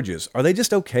 at-larges? Are they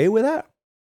just okay with that?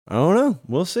 I don't know.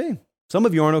 We'll see. Some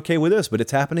of you aren't okay with this, but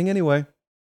it's happening anyway.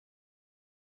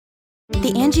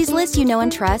 The Angie's List you know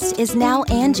and trust is now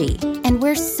Angie, and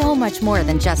we're so much more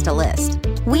than just a list.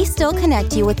 We still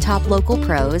connect you with top local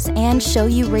pros and show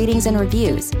you ratings and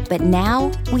reviews, but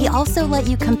now we also let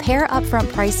you compare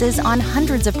upfront prices on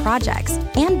hundreds of projects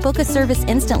and book a service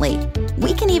instantly.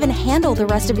 We can even handle the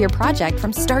rest of your project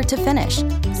from start to finish.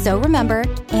 So remember,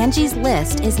 Angie's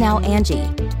List is now Angie,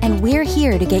 and we're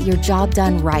here to get your job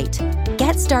done right.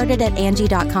 Get started at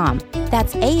Angie.com.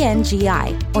 That's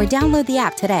ANGI, or download the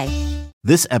app today.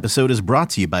 This episode is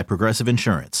brought to you by Progressive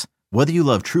Insurance. Whether you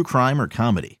love true crime or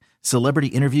comedy, celebrity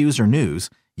interviews or news,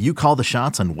 you call the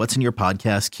shots on what's in your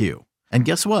podcast queue. And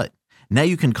guess what? Now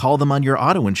you can call them on your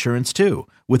auto insurance too,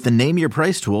 with the Name Your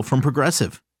Price tool from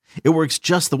Progressive. It works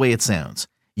just the way it sounds.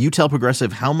 You tell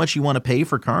Progressive how much you want to pay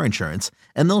for car insurance,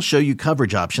 and they'll show you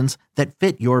coverage options that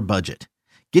fit your budget.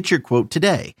 Get your quote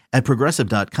today at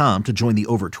Progressive.com to join the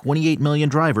over 28 million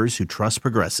drivers who trust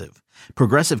Progressive.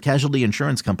 Progressive Casualty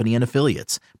Insurance Company and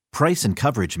Affiliates. Price and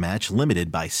coverage match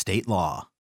limited by state law.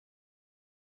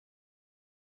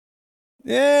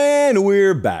 And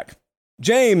we're back.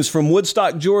 James from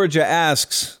Woodstock, Georgia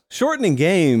asks, shortening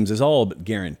games is all but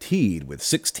guaranteed with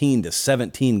 16 to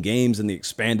 17 games in the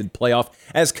expanded playoff.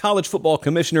 As college football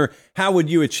commissioner, how would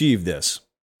you achieve this?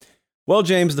 Well,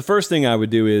 James, the first thing I would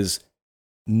do is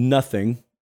nothing,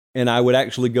 and I would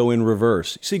actually go in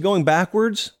reverse. See, going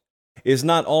backwards is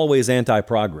not always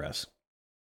anti-progress.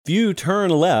 If you turn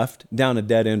left down a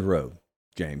dead-end road,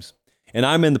 James, and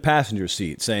I'm in the passenger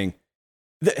seat saying,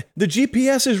 the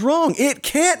GPS is wrong. It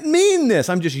can't mean this.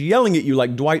 I'm just yelling at you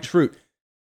like Dwight Schrute.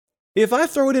 If I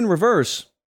throw it in reverse,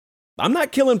 I'm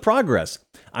not killing progress.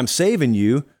 I'm saving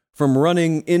you from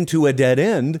running into a dead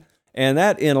end. And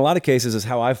that, in a lot of cases, is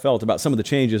how I felt about some of the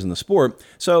changes in the sport.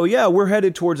 So, yeah, we're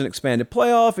headed towards an expanded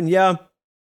playoff. And, yeah,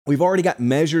 we've already got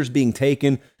measures being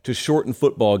taken to shorten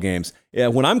football games. Yeah,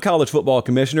 when I'm college football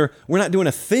commissioner, we're not doing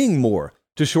a thing more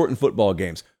to shorten football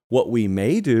games. What we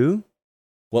may do,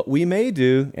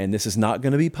 and this is not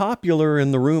going to be popular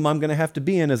in the room I'm going to have to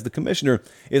be in as the commissioner,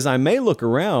 is I may look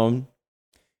around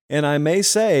and I may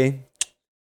say,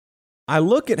 I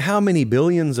look at how many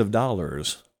billions of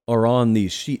dollars are on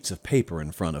these sheets of paper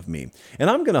in front of me. And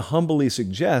I'm going to humbly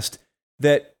suggest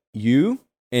that you,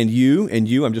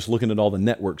 I'm just looking at all the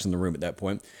networks in the room at that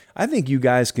point, I think you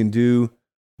guys can do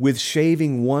with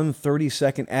shaving one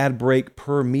 30-second ad break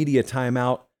per media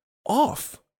timeout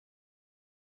off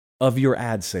of your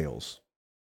ad sales.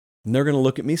 And they're going to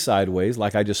look at me sideways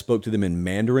like I just spoke to them in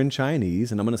Mandarin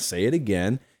Chinese, and I'm going to say it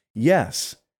again.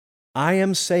 Yes, I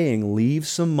am saying leave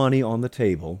some money on the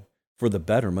table for the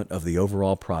betterment of the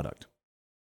overall product.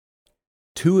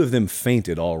 2 of them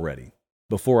fainted already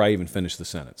before I even finished the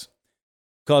sentence.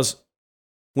 Because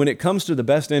when it comes to the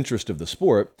best interest of the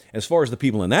sport, as far as the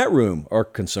people in that room are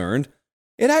concerned,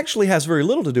 it actually has very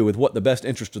little to do with what the best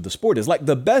interest of the sport is. Like,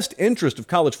 the best interest of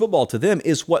college football to them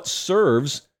is what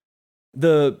serves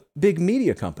the big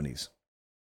media companies.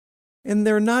 And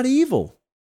they're not evil.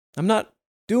 I'm not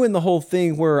doing the whole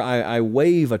thing where I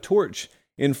wave a torch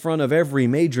in front of every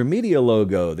major media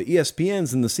logo, the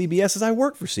ESPNs and the CBSs. I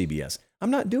work for CBS.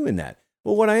 I'm not doing that.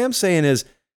 But what I am saying is,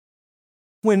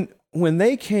 when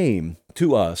they came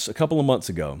to us a couple of months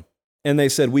ago and they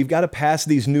said, we've got to pass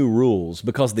these new rules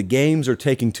because the games are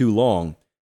taking too long,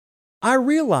 I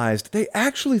realized they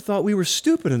actually thought we were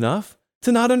stupid enough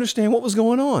to not understand what was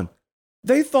going on.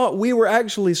 They thought we were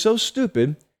actually so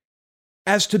stupid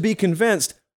as to be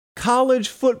convinced college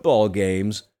football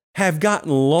games have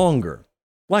gotten longer.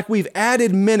 Like we've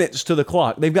added minutes to the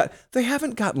clock. They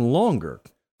haven't gotten longer.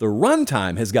 The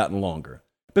runtime has gotten longer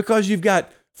because you've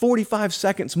got 45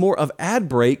 seconds more of ad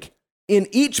break in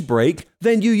each break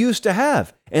than you used to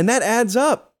have. And that adds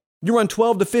up. You run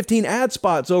 12 to 15 ad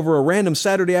spots over a random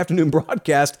Saturday afternoon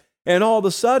broadcast, and all of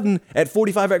a sudden, at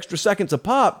 45 extra seconds a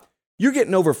pop, you're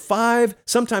getting over 5,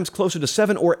 sometimes closer to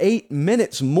 7 or 8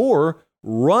 minutes more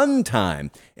run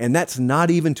time. And that's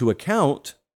not even to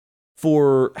account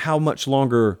for how much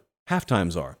longer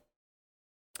halftimes are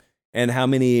and how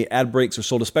many ad breaks are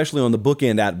sold, especially on the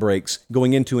bookend ad breaks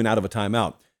going into and out of a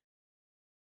timeout.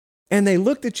 And they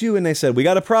looked at you and they said, we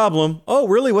got a problem. Oh,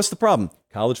 really? What's the problem?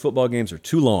 College football games are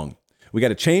too long. We got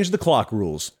to change the clock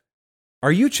rules.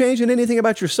 Are you changing anything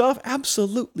about yourself?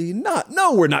 Absolutely not.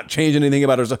 No, we're not changing anything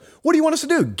about ourselves. What do you want us to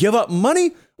do? Give up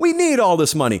money? We need all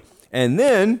this money. And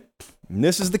then, and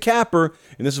this is the capper,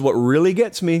 and this is what really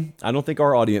gets me. I don't think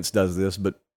our audience does this,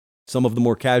 but some of the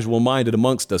more casual-minded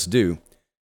amongst us do.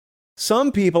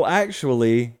 Some people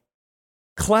actually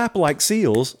clap like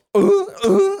seals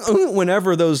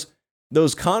whenever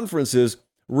those conferences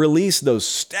release those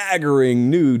staggering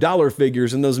new dollar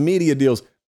figures and those media deals.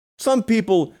 Some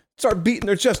people start beating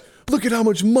their chest. Look at how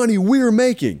much money we're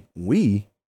making. We?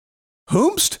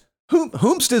 Whomst?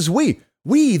 Whomst is we?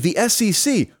 We, the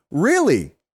SEC.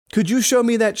 Really? Could you show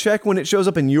me that check when it shows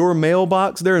up in your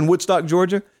mailbox there in Woodstock,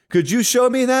 Georgia? Could you show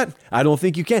me that? I don't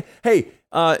think you can. Hey,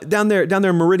 down there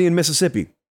in Meridian, Mississippi,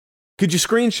 could you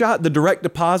screenshot the direct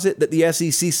deposit that the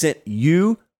SEC sent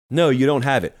you? No, you don't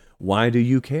have it. Why do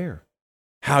you care?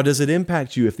 How does it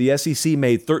impact you if the SEC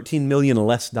made $13 million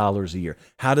less a year?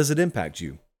 How does it impact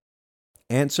you?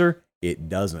 Answer, it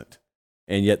doesn't.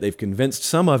 And yet they've convinced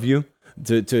some of you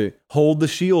to hold the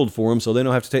shield for them so they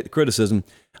don't have to take the criticism.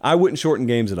 I wouldn't shorten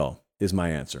games at all, is my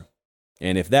answer.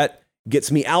 And if that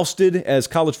gets me ousted as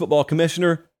college football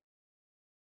commissioner,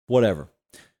 whatever.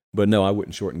 But no, I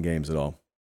wouldn't shorten games at all.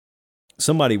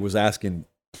 Somebody was asking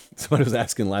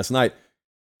last night,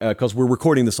 because we're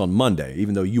recording this on Monday,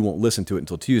 even though you won't listen to it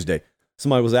until Tuesday.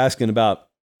 Somebody was asking about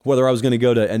whether I was going to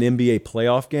go to an NBA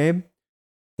playoff game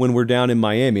when we're down in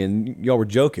Miami, and y'all were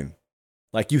joking.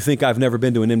 Like, you think I've never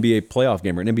been to an NBA playoff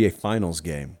game or an NBA finals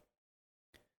game.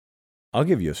 I'll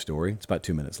give you a story. It's about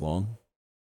 2 minutes long.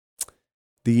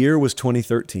 The year was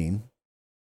 2013,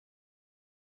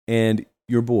 and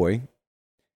your boy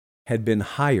had been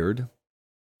hired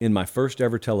in my first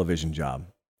ever television job.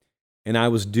 And I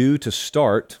was due to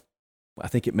start, I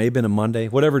think it may have been a Monday,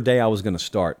 whatever day I was going to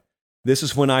start. This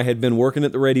is when I had been working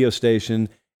at the radio station,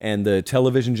 and the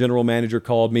television general manager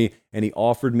called me, and he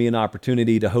offered me an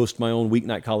opportunity to host my own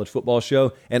weeknight college football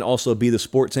show and also be the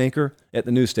sports anchor at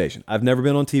the news station. I've never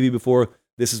been on TV before.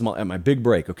 This is my big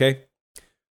break, okay?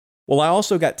 Well, I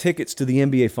also got tickets to the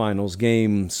NBA Finals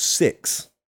Game 6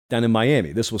 down in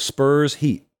Miami. This was Spurs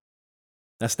Heat.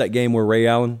 That's that game where Ray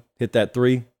Allen hit that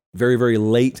three very, very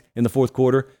late in the fourth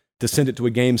quarter to send it to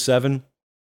a Game 7.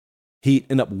 Heat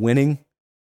end up winning.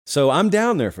 So I'm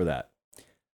down there for that.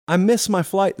 I missed my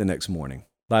flight the next morning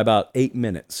by about 8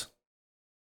 minutes.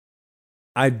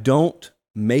 I don't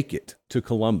make it to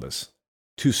Columbus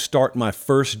to start my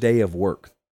first day of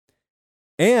work.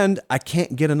 And I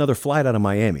can't get another flight out of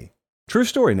Miami. True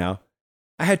story now.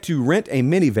 I had to rent a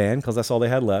minivan because that's all they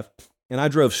had left. And I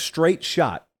drove straight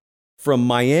shot from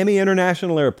Miami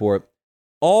International Airport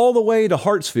all the way to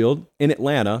Hartsfield in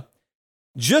Atlanta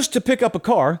just to pick up a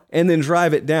car and then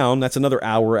drive it down. That's another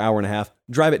hour, hour and a half.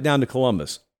 Drive it down to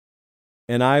Columbus.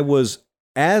 And I was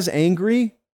as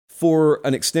angry for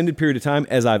an extended period of time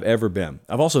as I've ever been.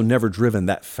 I've also never driven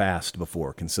that fast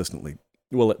before consistently.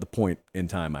 Well, at the point in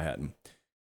time I hadn't.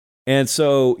 And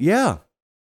so, yeah,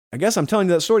 I guess I'm telling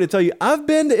you that story to tell you I've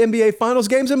been to NBA Finals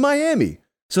games in Miami.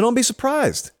 So don't be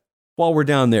surprised while we're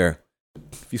down there.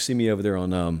 If you see me over there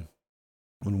on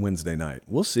Wednesday night,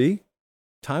 we'll see.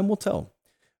 Time will tell.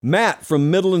 Matt from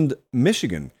Midland,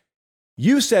 Michigan.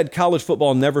 You said college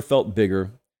football never felt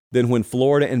bigger than when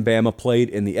Florida and Bama played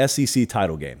in the SEC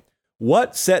title game.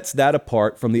 What sets that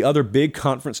apart from the other big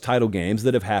conference title games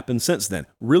that have happened since then?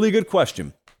 Really good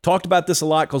question. Talked about this a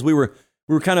lot because we were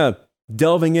kind of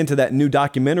delving into that new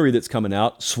documentary that's coming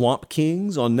out, Swamp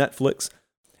Kings on Netflix,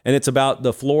 and it's about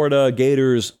the Florida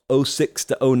Gators 06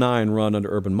 to 09 run under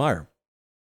Urban Meyer.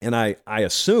 And I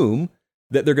assume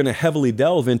that they're going to heavily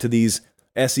delve into these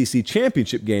SEC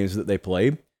championship games that they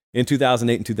played in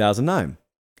 2008 and 2009.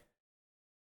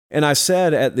 And I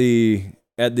said at the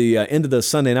end of the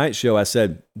Sunday night show, I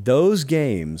said, those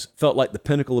games felt like the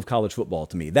pinnacle of college football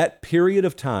to me. That period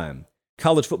of time,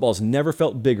 college football's never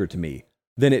felt bigger to me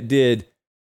than it did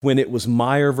when it was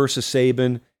Meyer versus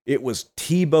Saban. It was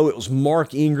Tebow. It was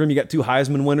Mark Ingram. You got two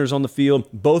Heisman winners on the field.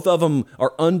 Both of them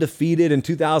are undefeated in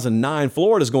 2009.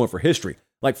 Florida's going for history.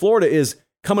 Like Florida is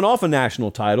coming off a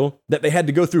national title that they had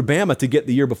to go through Bama to get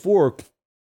the year before.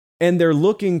 And they're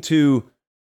looking to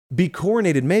be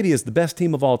coronated maybe as the best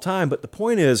team of all time. But the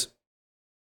point is,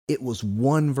 it was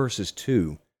 1 versus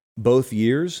 2 both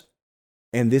years.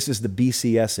 And this is the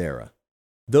BCS era.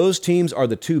 Those teams are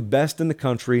the two best in the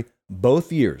country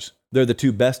both years. They're the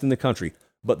two best in the country,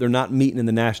 but they're not meeting in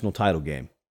the national title game.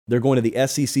 They're going to the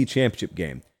SEC championship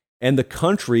game. And the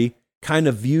country kind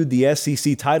of viewed the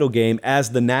SEC title game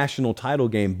as the national title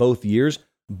game both years.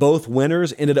 Both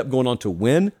winners ended up going on to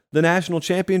win the national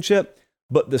championship.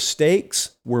 But the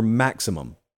stakes were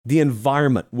maximum. The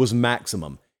environment was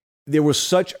maximum. There was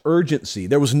such urgency.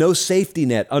 There was no safety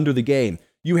net under the game.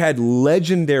 You had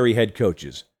legendary head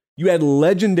coaches. You had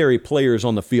legendary players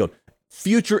on the field.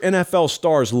 Future NFL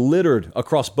stars littered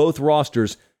across both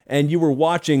rosters, and you were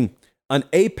watching an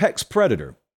apex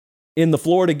predator in the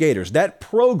Florida Gators. That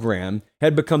program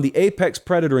had become the apex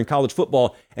predator in college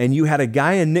football, and you had a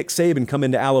guy in Nick Saban come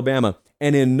into Alabama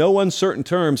and in no uncertain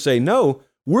terms say, no,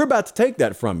 we're about to take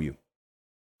that from you.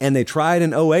 And they tried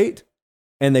in 08,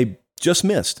 and they just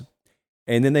missed.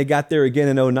 And then they got there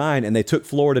again in 09, and they took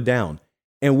Florida down.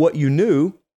 And what you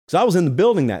knew, because I was in the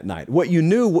building that night, what you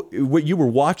knew, what you were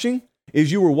watching,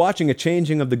 is you were watching a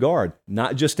changing of the guard,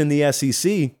 not just in the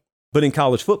SEC, but in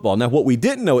college football. Now, what we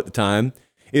didn't know at the time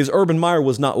is Urban Meyer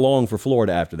was not long for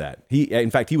Florida after that.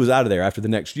 In fact, he was out of there after the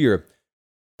next year.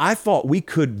 I thought we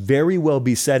could very well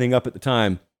be setting up at the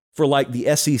time for like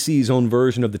the SEC's own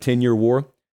version of the 10-year war.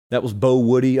 That was Bo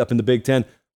Woody up in the Big Ten.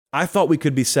 I thought we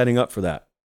could be setting up for that.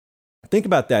 Think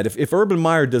about that. If Urban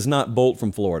Meyer does not bolt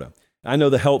from Florida, I know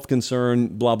the health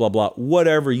concern, blah, blah, blah,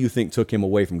 whatever you think took him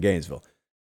away from Gainesville.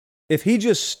 If he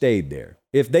just stayed there,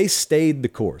 if they stayed the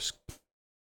course,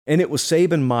 and it was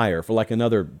Saban Meyer for like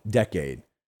another decade,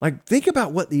 like think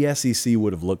about what the SEC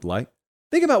would have looked like.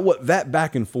 Think about what that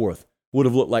back and forth would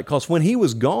have looked like. Because when he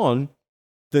was gone,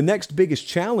 the next biggest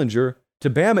challenger to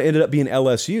Bama ended up being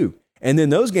LSU. And then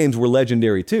those games were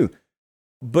legendary too.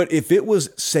 But if it was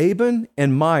Saban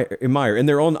and Meyer, and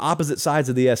they're on opposite sides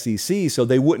of the SEC, so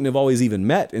they wouldn't have always even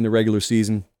met in the regular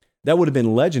season, that would have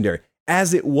been legendary.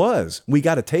 As it was, we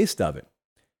got a taste of it.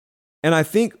 And I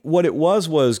think what it was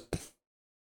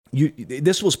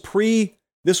this was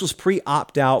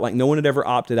pre-opt-out, like no one had ever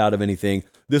opted out of anything.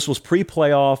 This was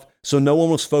pre-playoff, so no one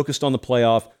was focused on the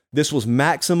playoff. This was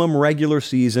maximum regular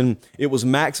season. It was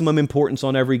maximum importance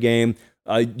on every game.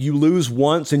 You lose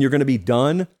once and you're going to be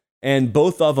done. And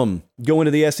both of them go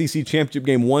into the SEC championship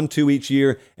game 1-2 each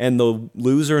year, and the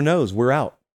loser knows we're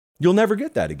out. You'll never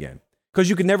get that again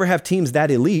because you can never have teams that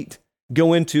elite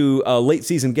go into a late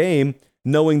season game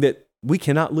knowing that we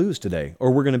cannot lose today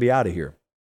or we're going to be out of here,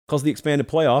 because the expanded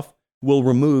playoff will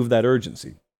remove that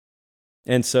urgency.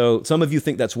 And so some of you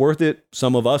think that's worth it.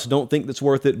 Some of us don't think that's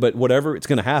worth it, but whatever, it's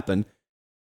going to happen.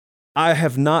 I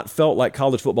have not felt like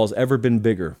college football has ever been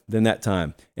bigger than that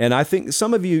time. And I think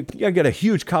some of you, I got a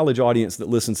huge college audience that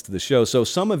listens to the show. So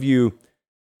some of you,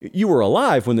 you were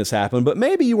alive when this happened, but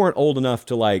maybe you weren't old enough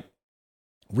to like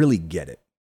really get it.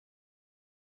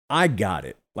 I got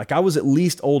it. Like I was at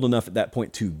least old enough at that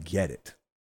point to get it.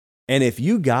 And if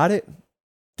you got it, I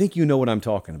think you know what I'm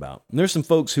talking about. And there's some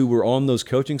folks who were on those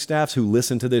coaching staffs who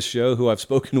listen to this show, who I've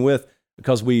spoken with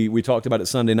because we talked about it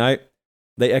Sunday night.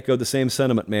 They echoed the same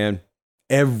sentiment, man.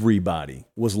 Everybody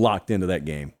was locked into that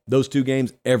game. Those two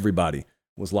games, everybody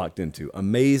was locked into.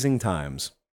 Amazing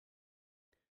times.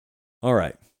 All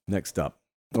right, next up.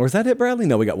 Or is that it, Bradley?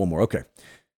 No, we got one more. Okay.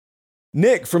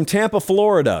 Nick from Tampa,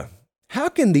 Florida. How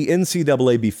can the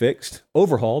NCAA be fixed,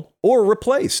 overhauled, or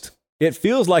replaced? It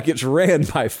feels like it's ran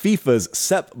by FIFA's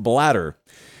Sepp Blatter.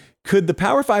 Could the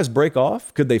Power Fives break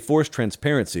off? Could they force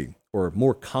transparency or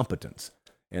more competence?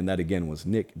 And that, again, was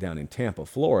Nick down in Tampa,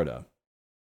 Florida.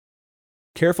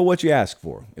 Careful what you ask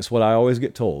for. It's what I always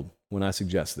get told when I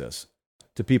suggest this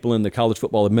to people in the college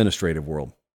football administrative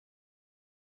world.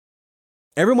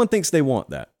 Everyone thinks they want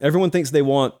that. Everyone thinks they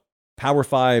want Power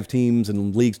 5 teams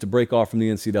and leagues to break off from the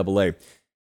NCAA.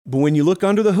 But when you look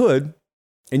under the hood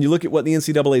and you look at what the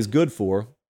NCAA is good for,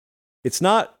 it's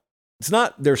not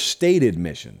their stated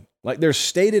mission. Like their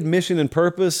stated mission and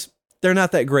purpose, they're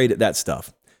not that great at that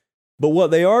stuff. But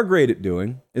what they are great at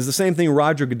doing is the same thing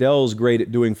Roger Goodell is great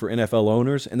at doing for NFL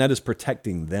owners, and that is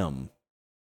protecting them.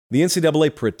 The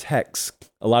NCAA protects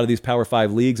a lot of these Power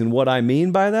 5 leagues, and what I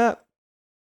mean by that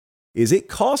is it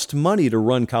costs money to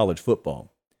run college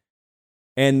football.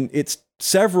 And it's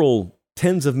several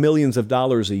tens of millions of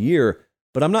dollars a year,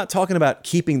 but I'm not talking about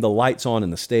keeping the lights on in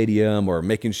the stadium or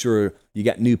making sure you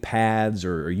got new pads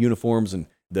or uniforms and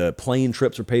the plane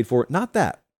trips are paid for. Not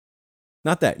that.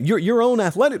 Not that. Your own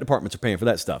athletic departments are paying for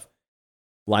that stuff.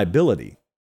 Liability.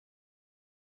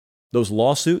 Those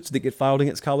lawsuits that get filed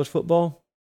against college football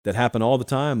that happen all the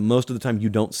time, most of the time you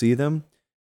don't see them.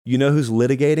 You know who's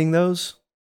litigating those?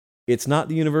 It's not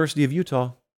the University of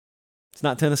Utah. It's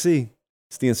not Tennessee.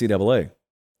 It's the NCAA.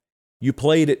 You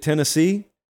played at Tennessee.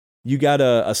 You got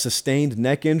a sustained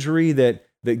neck injury that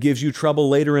gives you trouble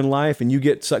later in life, and you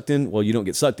get sucked in. Well, you don't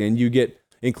get sucked in. You get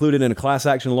included in a class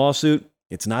action lawsuit.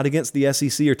 It's not against the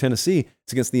SEC or Tennessee.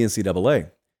 It's against the NCAA.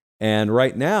 And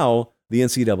right now, the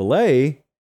NCAA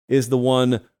is the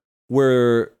one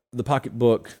where the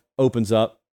pocketbook opens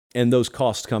up and those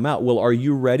costs come out. Well, are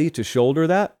you ready to shoulder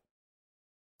that?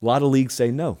 A lot of leagues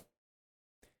say no.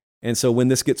 And so when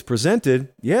this gets presented,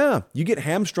 yeah, you get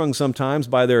hamstrung sometimes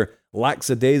by their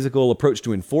lackadaisical approach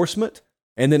to enforcement,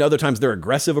 and then other times their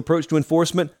aggressive approach to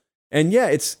enforcement. And yeah,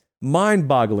 it's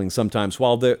mind-boggling sometimes.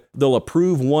 While they'll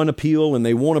approve one appeal and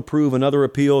they won't approve another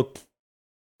appeal,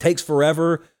 takes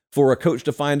forever for a coach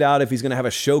to find out if he's going to have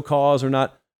a show cause or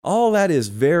not. All that is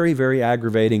very, very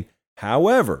aggravating.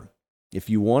 However, if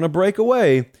you want to break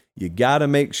away, you got to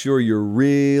make sure you're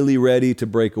really ready to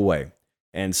break away.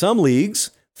 And some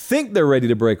leagues think they're ready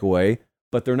to break away,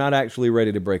 but they're not actually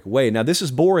ready to break away. Now, this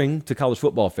is boring to college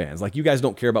football fans. Like, you guys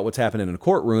don't care about what's happening in a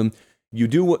courtroom. You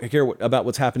do care about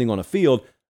what's happening on a field.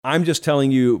 I'm just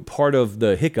telling you part of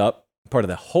the hiccup, part of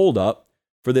the holdup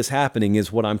for this happening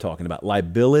is what I'm talking about.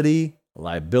 Liability,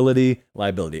 liability,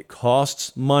 liability. It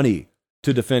costs money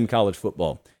to defend college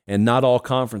football, and not all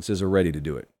conferences are ready to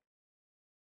do it,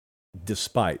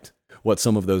 despite what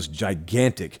some of those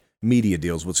gigantic media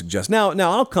deals would suggest. Now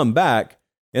I'll come back,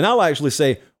 and I'll actually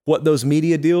say what those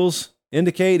media deals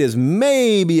indicate is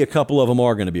maybe a couple of them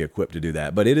are going to be equipped to do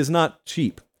that, but it is not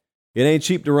cheap. It ain't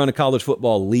cheap to run a college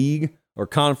football league or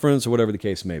conference or whatever the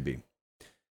case may be.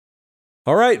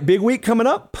 All right, big week coming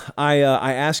up. I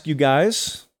ask you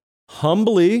guys,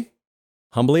 humbly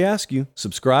ask you,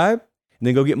 subscribe, and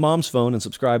then go get Mom's phone and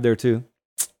subscribe there too.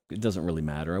 It doesn't really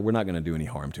matter. We're not going to do any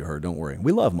harm to her. Don't worry.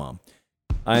 We love Mom.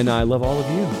 And I love all of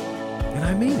you. And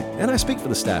I mean it. And I speak for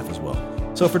the staff as well.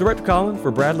 So for Director Colin,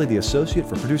 for Bradley, the associate,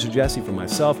 for Producer Jesse, for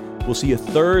myself, we'll see you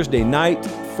Thursday night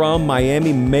from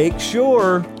Miami. Make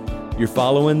sure you're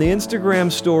following the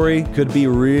Instagram story. Could be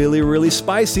really, really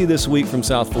spicy this week from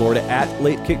South Florida at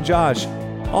Late Kick Josh.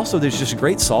 Also, there's just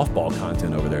great softball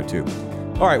content over there too.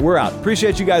 All right, we're out.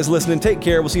 Appreciate you guys listening. Take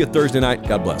care. We'll see you Thursday night.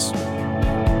 God bless.